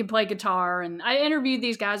he can play guitar. And I interviewed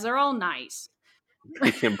these guys; they're all nice.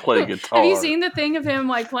 He can play guitar. Have you seen the thing of him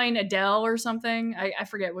like playing Adele or something? I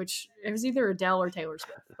forget which. It was either Adele or Taylor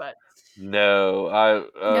Swift, but no,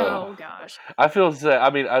 oh gosh. I feel sad.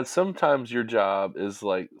 I mean, sometimes your job is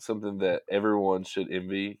like something that everyone should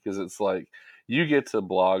envy because it's like you get to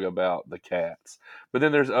blog about the Cats, but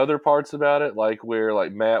then there's other parts about it, like where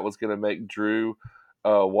like Matt was going to make Drew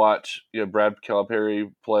watch Brad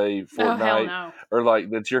Calipari play Fortnite, hell no. Or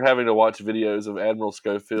like that you're having to watch videos of Admiral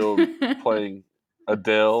Schofield playing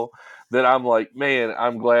Adele, then I'm like, man,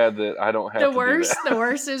 I'm glad that I don't have to do that. The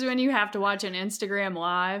worst is when you have to watch an Instagram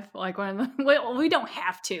live, like we don't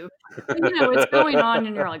have to. It's going on,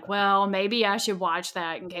 and you're like, well, maybe I should watch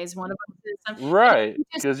that in case one of them says something. Right,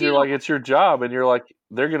 because you're like, it's your job, and you're like,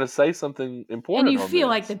 they're going to say something important. And you feel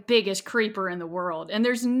like the biggest creeper in the world, and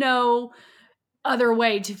there's no other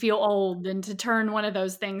way to feel old than to turn one of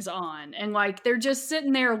those things on. And like they're just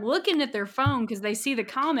sitting there looking at their phone because they see the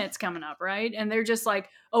comments coming up, right? And they're just like,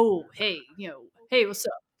 oh, hey, hey, what's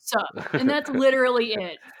up? And that's literally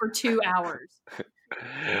it for 2 hours.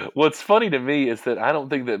 What's funny to me is that I don't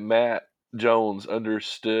think that Matt Jones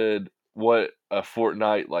understood what a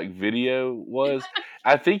Fortnite like video was.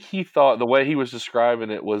 I think he thought the way he was describing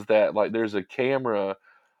it was that like there's a camera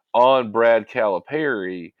on Brad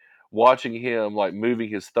Calipari watching him like moving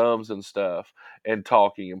his thumbs and stuff and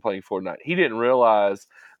talking and playing Fortnite. He didn't realize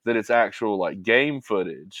that it's actual like game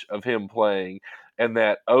footage of him playing, and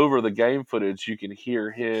that over the game footage you can hear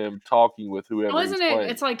him talking with whoever. Wasn't it?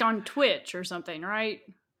 It's like on Twitch or something, right?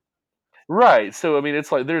 Right. So I mean,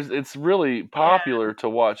 it's like it's really popular to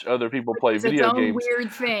watch other people play video games.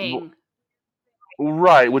 Weird thing.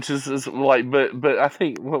 Right, which is like, but I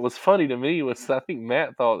think what was funny to me was I think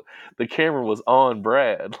Matt thought the camera was on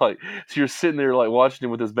Brad, like so you're sitting there like watching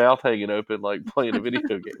him with his mouth hanging open, like playing a video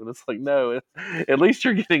game, and it's like no, at least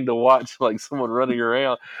you're getting to watch like someone running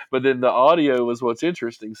around, but then the audio was what's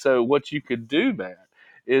interesting. So what you could do, Matt,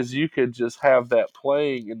 is you could just have that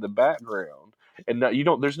playing in the background, and not, you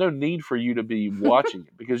don't. There's no need for you to be watching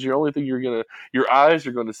it because your only thing your eyes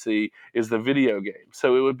are going to see is the video game.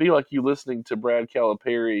 So it would be like you listening to Brad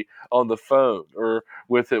Calipari on the phone or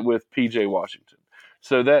with PJ Washington.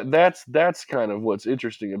 So that's kind of what's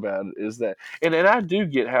interesting about it is that and I do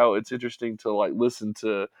get how it's interesting to like listen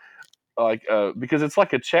to like because it's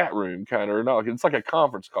like a chat room kind of or not it's like a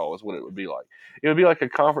conference call is what it would be like. It would be like a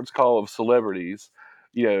conference call of celebrities.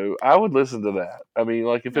 You know, I would listen to that. I mean,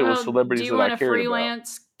 like if it was Well, do celebrities you that I want a cared about.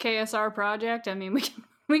 freelance KSR project? I mean,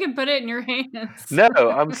 we can put it in your hands. No,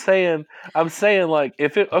 I'm saying like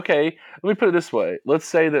if it okay, let me put it this way. Let's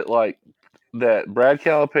say that like that Brad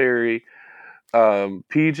Calipari,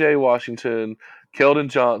 PJ Washington, Keldon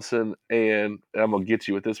Johnson, and I'm gonna get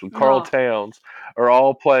you with this one, Carl Oh, Towns are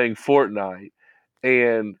all playing Fortnite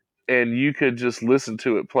and you could just listen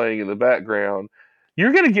to it playing in the background,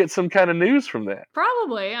 you're gonna get some kind of news from that.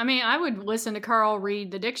 probably. I mean, I would listen to Carl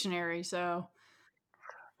read the dictionary. So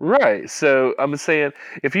Right. So I'm saying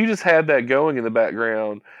if you just had that going in the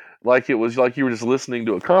background, like it was like you were just listening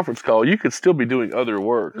to a conference call, you could still be doing other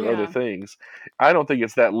work or other yeah, things. I don't think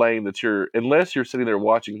it's that lame that unless you're sitting there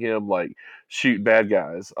watching him like shoot bad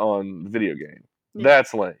guys on the video game. yeah.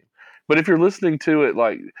 That's lame. But if you're listening to it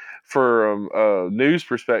like from a news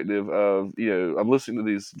perspective of, I'm listening to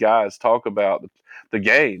these guys talk about the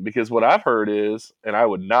game because what I've heard is, and I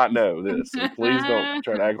would not know this, and please don't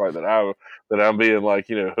try to act like that I'm being like,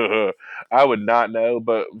 I would not know,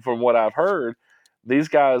 but from what I've heard, these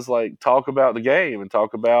guys like talk about the game and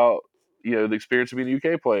talk about, the experience of being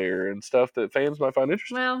a UK player and stuff that fans might find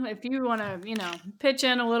interesting. Well, if you want to, pitch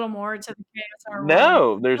in a little more to the KSR world.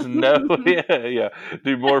 No, there's no, yeah.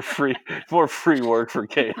 Do more free work for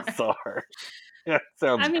KSR. That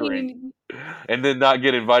sounds I great. mean, And then not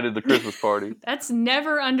get invited to the Christmas party. that's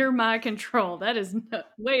never under my control. That is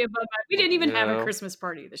way above my. We didn't even You have a know, Christmas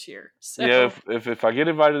party this year, yeah. so. If I get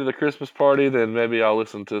invited to the Christmas party, then maybe I'll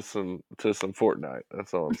listen to some Fortnite.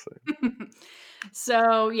 That's all I'm saying.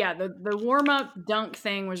 So yeah, the warm up dunk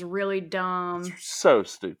thing was really It's dumb. so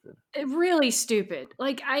stupid. Really stupid.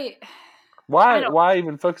 Like I Why? don't. Why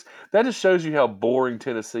even focus? That just shows you how boring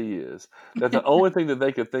Tennessee is. That the only thing that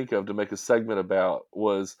they could think of to make a segment about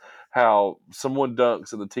was how someone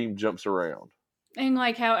dunks and the team jumps around. And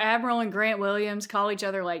like how Admiral and Grant Williams call each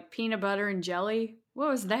other like peanut butter and jelly. What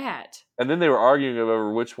was that? And then they were arguing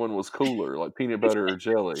over which one was cooler, like peanut butter or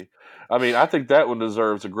jelly. I mean, I think that one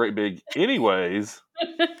deserves a great big anyways.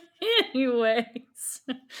 Anyways,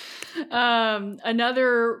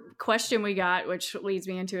 another question we got, which leads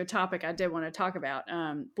me into a topic I did want to talk about.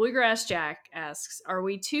 Bluegrass Jack asks, "Are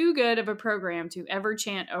we too good of a program to ever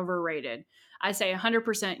chant overrated?" I say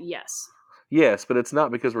 100% yes. Yes, but it's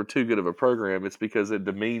not because we're too good of a program. It's because it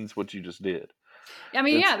demeans what you just did. I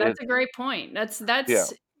mean, It's yeah, it. that's a great point. Yeah.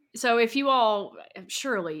 That's so if you all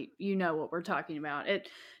surely you know what we're talking about. It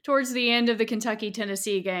towards the end of the Kentucky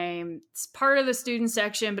Tennessee game, it's part of the student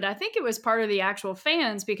section, but I think it was part of the actual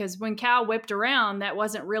fans because when Cal whipped around, that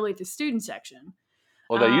wasn't really the student section.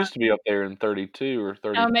 Well, they Uh, used to be up there in 32 or oh,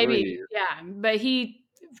 33, maybe yeah, but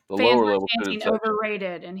the fans lower were level student chanting section.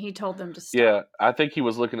 overrated, and he told them to stop. Yeah, I think he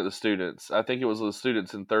was looking at the students. I think it was the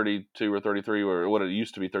students in 32 or 33, or what it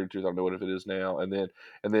used to be 32. I don't know what if it is now. And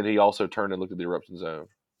then he also turned and looked at the eruption zone.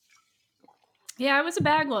 Yeah, it was a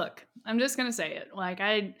bad look. I'm just gonna say it. Like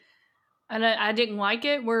I didn't like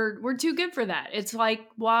it. We're too good for that. It's like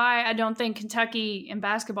why I don't think Kentucky in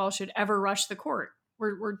basketball should ever rush the court.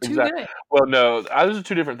 We're too Exactly. good. Well, no, those are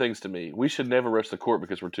two different things to me. We should never rush the court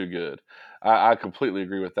because we're too good. I completely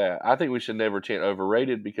agree with that. I think we should never chant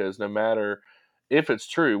overrated because no matter if it's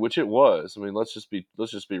true, which it was. I mean, let's just be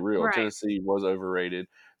real. Right. Tennessee was overrated.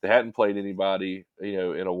 They hadn't played anybody,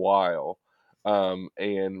 in a while.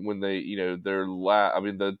 And when they, I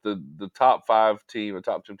mean, the top five team, the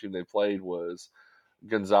top 10 team they played was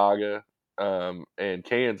Gonzaga, and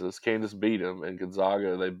Kansas. Kansas beat them, and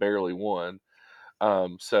Gonzaga they barely won.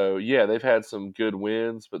 So yeah, they've had some good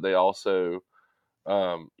wins, but they also,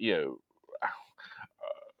 um, you know,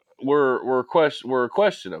 we're a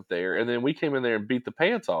question up there. And then we came in there and beat the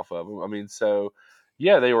pants off of them. I mean, so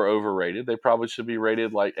yeah, they were overrated. They probably should be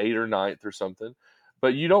rated like eighth or ninth or something.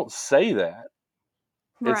 But you don't say that.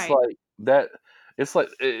 It's Right. like that. It's like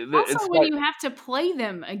Also, it's when like you have to play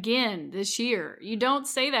them again this year, you don't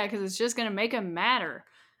say that because it's just going to make them matter.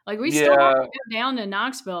 Like, we still have Yeah. to go down to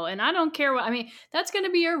Knoxville, and I don't care what. I mean, that's going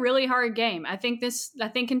to be a really hard game. I think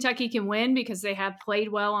Kentucky can win because they have played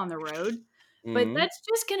well on the road, but Mhm. that's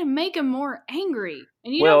just going to make them more angry.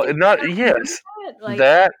 And you don't Well, think and not they're gonna do yes. that? Like,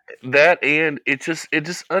 That and it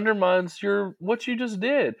just undermines your what you just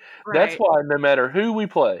did. That's right? why no matter who we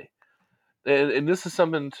play, and this is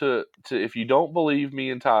something to if you don't believe me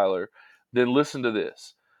and Tyler, then listen to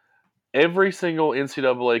this. Every single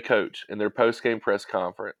NCAA coach in their post game press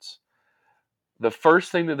conference, the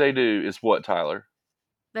first thing that they do is what, Tyler?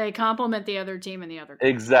 They compliment the other team and the other coach.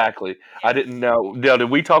 Exactly. I Yeah. didn't know. Now, did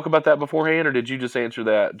we talk about that beforehand, or did you just answer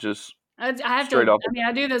that just I have to. straight off? I mean,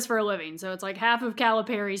 I do this for a living, so it's like half of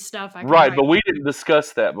Calipari's stuff I can Right, write. but we didn't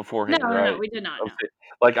discuss that No, beforehand, no, no, right? we did not know. Okay.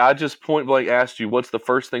 Like I just point blank asked you, what's the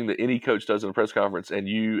first thing that any coach does in a press conference, and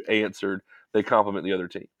you answered they compliment the other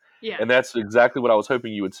team, Yeah, and that's exactly what I was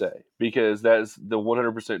hoping you would say because that's the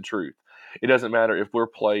 100% truth. It doesn't matter if we're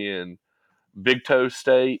playing Big Toe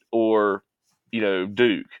State or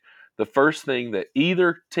Duke. The first thing that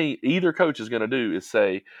either coach is going to do is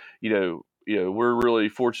say, we're really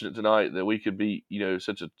fortunate tonight that we could beat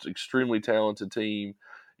such an extremely talented team.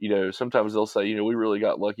 Sometimes they'll say, we really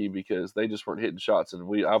got lucky because they just weren't hitting shots,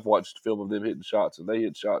 and I've watched film of them hitting shots, and they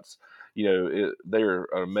hit shots. They're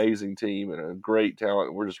an amazing team and a great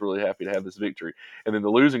talent. We're just really happy to have this victory. And then the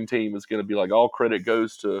losing team is going to be like all credit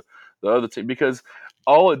goes to the other team because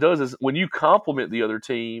all it does is when you compliment the other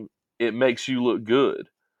team, it makes you look good.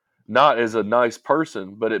 Not as a nice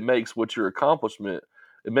person, but it makes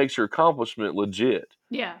it makes your accomplishment legit.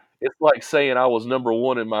 yeah. It's like saying I was number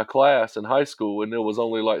one in my class in high school and there was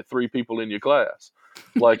only like 3 people in your class.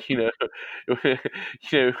 Like, you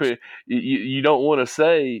don't want to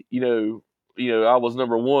say, I was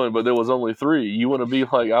number one, but there was only 3. You want to be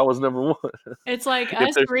like I was number one. It's like If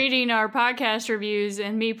us there's reading our podcast reviews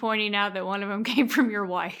and me pointing out that one of them came from your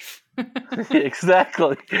wife.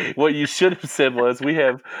 exactly. What you should have said was, we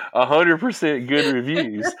have 100% good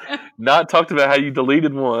reviews. Not talked about how you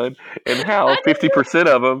deleted one and how I 50%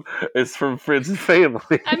 of them is from friends and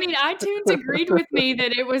family. I mean, iTunes agreed with me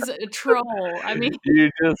that it was a troll. I mean, You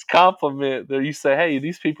just compliment them. You say, hey,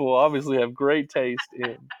 these people obviously have great taste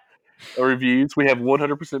in reviews. We have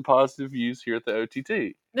 100% positive views here at the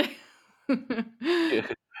OTT.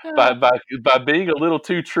 by uh, by by being a little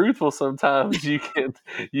too truthful sometimes you can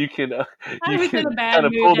I you was in can a bad kind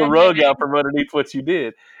of mood pull the that rug day. out from underneath what you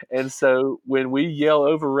did. And so when we yell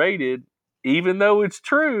overrated, even though it's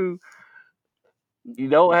true, you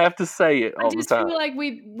don't have to say it I all the just time. feel like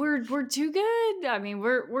we're too good. I mean,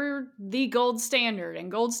 we're the gold standard, and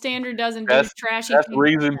gold standard doesn't do that's trashy that's things.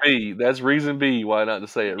 reason B. That's reason B why not to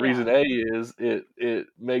say it. Yeah, Reason A is it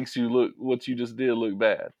makes you look what you just did look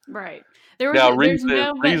bad. right. Now There's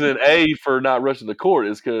no but reason A for not rushing the court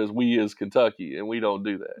is because we is Kentucky and we don't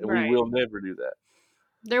do that, and we right. will never do that.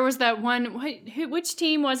 There was that one. Which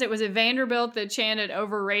team was it? Was it Vanderbilt that chanted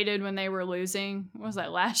 "overrated" when they were losing? What was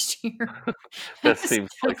that last year? That That was seems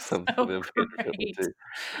like just something so that Vanderbilt would great. do.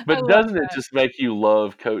 I But love doesn't it that. just make you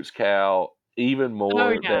love Coach Cal even Oh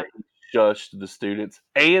more yeah. that he shushed the students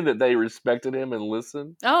and that they respected him and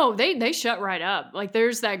listened? Oh, they shut right up. Like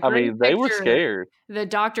there's that I great mean, they were picture scared. that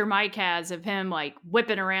Dr. Mike has of him like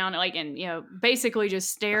whipping around like and basically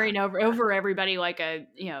just staring over everybody like a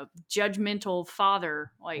judgmental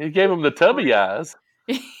father like He gave them the tubby eyes.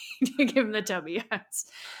 to give him the tubby eyes.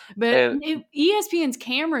 But And ESPN's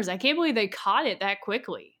cameras, I can't believe they caught it that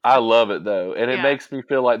quickly. I love it though. And it Yeah. makes me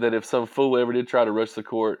feel like that if some fool ever did try to rush the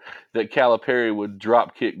court, that Calipari would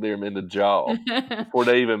drop kick them in the jaw before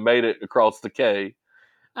they even made it across the K.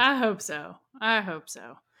 I hope so. I hope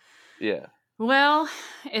so. Yeah. Well,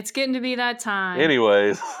 it's getting to be that time.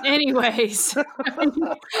 Anyways. Anyways, are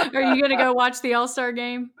you going to go watch the All-Star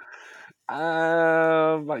game?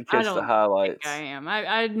 I might I catch the don't think I highlights. am.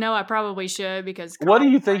 I know I probably should because What do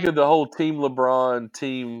Kobe you think Bryant, of the whole Team LeBron,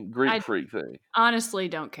 Team Greek I Freak thing? honestly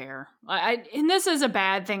don't care. And this is a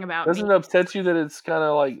bad thing about me. Doesn't it upset you that it's kind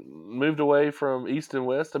of like moved away from East and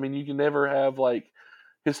West? I mean, you can never have like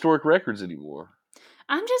historic records anymore.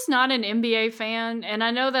 I'm just not an NBA fan, and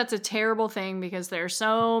I know that's a terrible thing because there are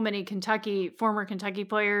so many former Kentucky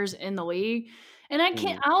players in the league. And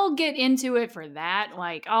I'll get into it for that.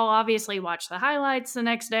 Like, I'll obviously watch the highlights the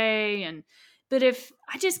next day. But if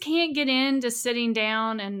I just can't get into sitting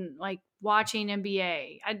down and like watching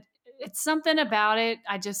NBA, it's something about it.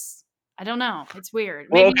 I don't know. It's weird.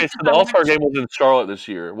 Well, Maybe okay, it's so if the I All Star watch, game was in Charlotte this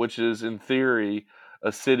year, which is in theory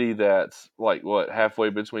a city that's like what halfway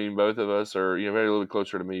between both of us, or maybe a little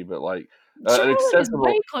closer to me, but like Charlotte is way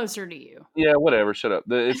accessible. closer to you. Yeah, whatever. Shut up.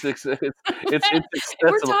 It's If we're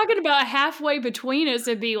accessible. talking about halfway between us,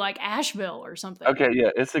 it'd be like Asheville or something. Okay, yeah,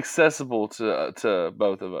 it's accessible to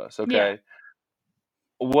both of us. Yeah. Okay,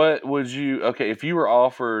 what would you? Okay, if you were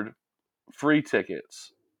offered free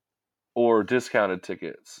tickets or discounted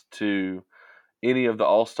tickets to any of the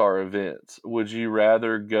All-Star events, would you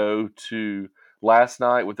rather go to last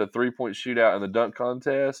night with the 3-point shootout and the dunk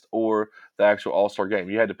contest or the actual All-Star game?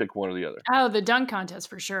 You had to pick one or the other. Oh, the dunk contest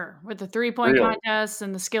for sure. With the 3-point Really? contest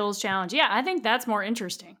and the skills challenge. Yeah, I think that's more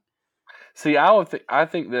interesting. See, I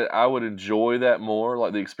think that I would enjoy that more,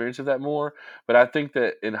 like the experience of that more. But I think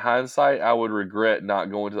that in hindsight, I would regret not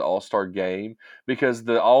going to the All Star game because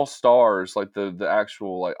the All Stars, like the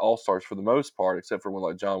actual like All Stars, for the most part, except for when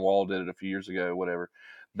like John Wall did it a few years ago, whatever,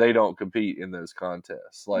 they don't compete in those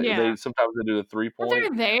contests. Like Yeah. they sometimes they do the three Well,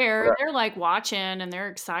 point, they're there. but, They're like watching and they're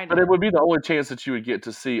but excited. it would be the only chance that you would get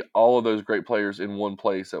to see all of those great players in one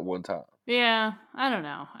place at one time. Yeah, I don't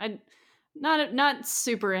know. I not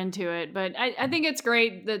super into it, but I think it's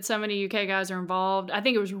great that so many UK guys are involved. I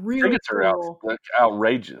think it was really Tickets are cool. like,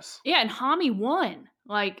 outrageous. Yeah, and Hami won.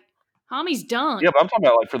 Like Hami's dunk. Yeah, but I'm talking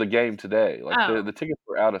about like for the game today. Like Oh, the tickets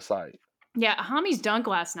were out of sight. yeah, Hami's dunk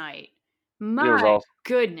last night. It was My awesome.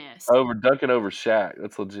 goodness. Dunking over Shaq.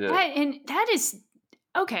 That's legit. That is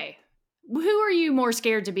okay. Who are you more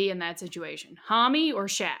scared to be in that situation? Hami or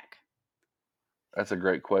Shaq? That's a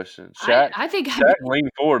great question. Shaq I think Shaq leaned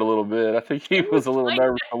forward a little bit. I think he was a little like,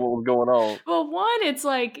 nervous on what was going on. well, one, it's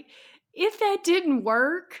like if that didn't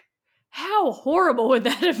work, how horrible would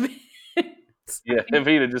that have been? Yeah, if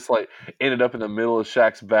he'd have just like ended up in the middle of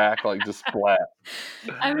Shaq's back, like just flat.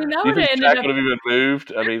 I mean, that Do you would have think ended Shaq up would have even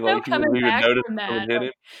moved? I mean, no like he coming wouldn't even back noticed from someone that. hit Like,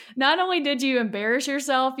 him. not only did you embarrass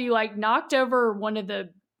yourself, you like knocked over one of the,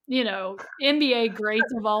 NBA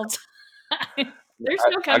greats of all time. There's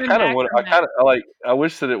no I coming kind of back want. from I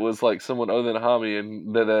wish that it was like someone other than Hami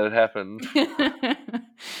and that had happened. that.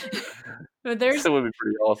 But That would be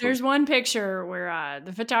pretty awesome. there's one picture where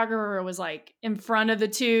the photographer was like in front of the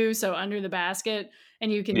two, so under the basket,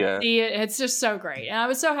 and you can Yeah. see it. It's just so great. And I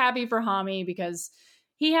was so happy for Hami because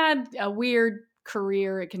he had a weird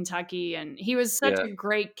career at Kentucky and he was such Yeah. a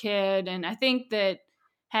great kid. And I think that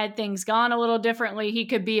had things gone a little differently, he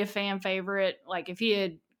could be a fan favorite. Like if he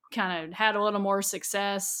had kind of had a little more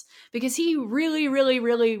success because he really, really,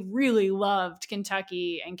 really, really loved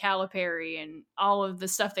Kentucky and Calipari and all of the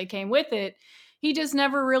stuff that came with it. He just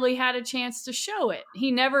never really had a chance to show it.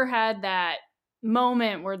 He never had that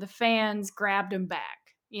moment where the fans grabbed him back,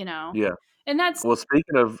 Yeah. And that's Well,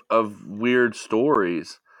 speaking of weird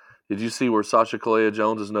stories, did you see where Sasha Kalea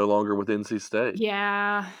Jones is no longer with NC State?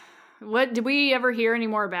 yeah. What did we ever hear any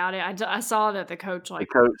more about it? I saw that the coach The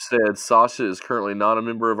coach said Sasha is currently not a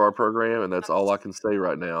member of our program, and that's all I that's can say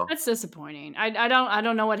right now. That's disappointing. I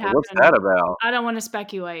don't know what Well, what's happened. that about? I don't want to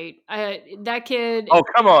speculate. That kid. Oh,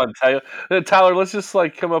 come on, Tyler. Tyler, let's just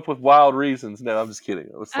like come up with wild reasons. No, I'm just kidding.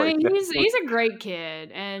 It's I like, mean, he's a great kid,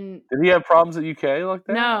 and did he have problems at UK like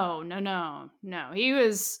that? no. He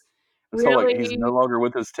was It's not like he's really. no longer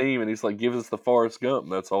with his team, and he's like, give us the Forrest Gump.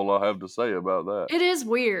 And that's all I have to say about that. It is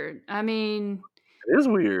weird. I mean, It is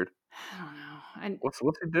weird. I don't know. What's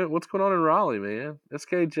he doing? What's going on in Raleigh, man?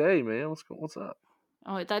 SKJ, man. What's up?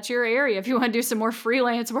 Oh, that's your area. If you want to do some more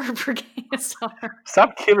freelance work for KSR,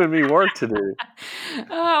 Stop giving me work to do.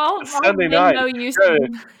 I'll Sunday night.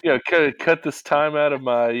 you Cut this time out of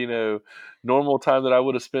my, normal time that I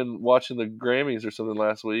would have spent watching the Grammys or something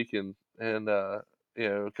last week and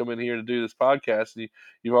come in here to do this podcast. And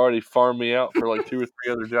you've already farmed me out for like 2 or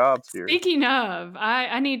 3 other jobs here. Speaking of,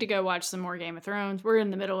 I need to go watch some more Game of Thrones. We're in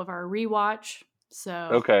the middle of our rewatch. So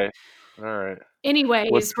Okay. All right.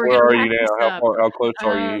 anyways, we're Where gonna are wrap you this now? up. How close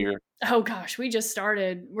are you here? Oh gosh, we just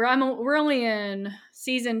started. We're only in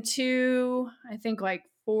season 2. I think like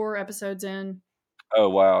 4 episodes in. Oh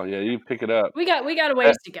wow, yeah, you pick it up. We got a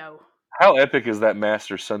ways to go. How epic is that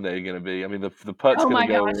Masters Sunday going to be? I mean, the putt's Oh going my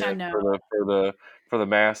to go gosh, I in know. for the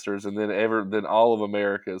Masters, and then all of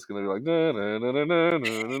America is going to be like. "Na, na, na, na, na,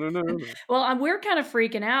 na, na, na, na." Well, we're kind of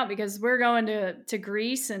freaking out because we're going to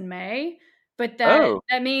Greece in May, but Oh,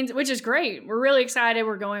 that means, which is great. We're really excited.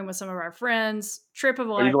 We're going with some of our friends. Trip of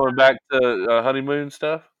a are you lifetime. going back to honeymoon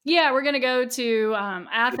stuff? Yeah, we're gonna go to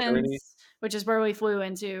Athens, Santorini? which is where we flew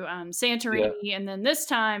into Santorini, and then this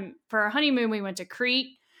time for our honeymoon we went to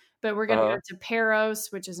Crete, but we're gonna go to Paros,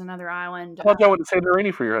 which is another island. I thought y'all went to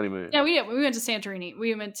Santorini for your honeymoon. Yeah, we went to Santorini.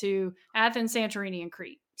 We went to Athens, Santorini, and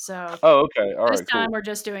Crete. So Oh, okay, all this right, time cool. we're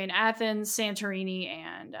just doing Athens, Santorini,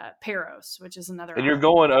 and Paros, which is another. And you're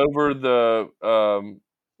island. going over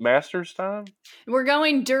Masters time? We're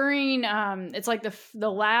going during it's like the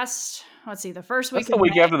last, let's see, the first week That's the of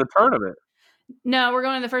week May. after the tournament. No, we're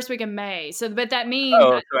going the first week of May. So, but that means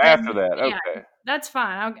Oh, so after that, yeah, okay. that's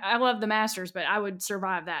fine. I love the Masters, but I would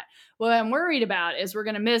survive that. What I'm worried about is we're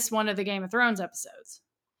going to miss one of the Game of Thrones episodes.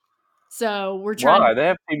 So we're trying. Why? They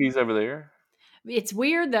have TVs over there. It's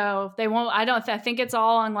weird though. They won't. I think it's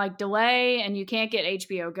all on like delay, and you can't get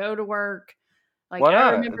HBO Go to work. Like Why I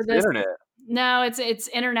not? remember It's this. internet. No, it's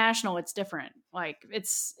international. It's different. Like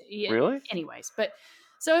Really? Anyways, but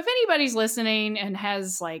so if anybody's listening and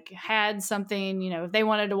has like had something, if they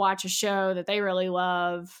wanted to watch a show that they really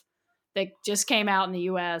love that just came out in the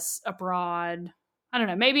US abroad, I don't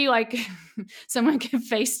know, maybe like someone can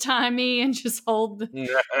FaceTime me and just hold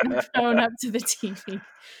the phone up to the TV.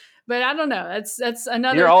 But I don't know. That's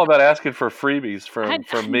another. You're all about asking for freebies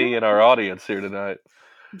from me and our audience here tonight.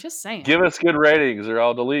 I'm just saying. Give us good ratings, or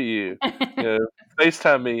I'll delete you.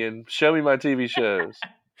 FaceTime me and show me my TV shows.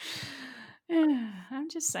 I'm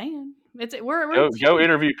just saying. We're Go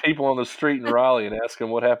interview people on the street in Raleigh and ask them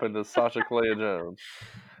what happened to Sasha Kalea Jones.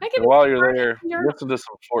 And while you're there, listen to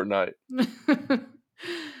some Fortnite.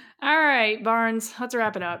 All right, Barnes. Let's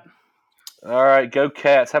wrap it up. All right, go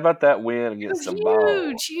Cats. How about that win against the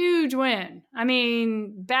Ball? Huge win. I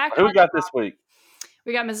mean, back. Who we got this week?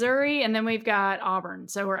 We got Missouri, and then we've got Auburn.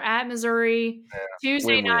 So we're at Missouri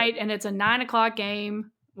Tuesday night, and it's a 9:00 game,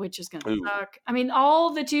 which is going to suck. I mean,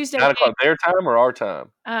 all the Tuesday 9:00 their time or our time?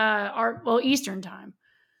 Eastern time.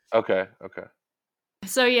 Okay.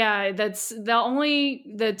 So yeah, that's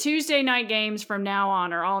the Tuesday night games from now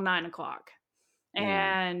on are all 9:00,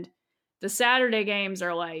 and the Saturday games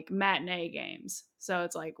are like matinee games. So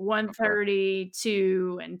it's like 1:30,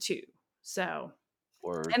 2, and 2. So.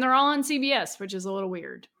 Word. And they're all on CBS, which is a little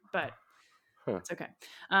weird, but it's okay.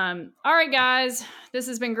 All right, guys, this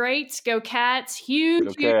has been great. Go Cats.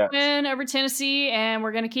 Huge win over Tennessee, and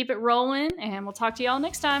we're going to keep it rolling, and we'll talk to y'all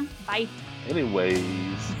next time. Bye. Anyways.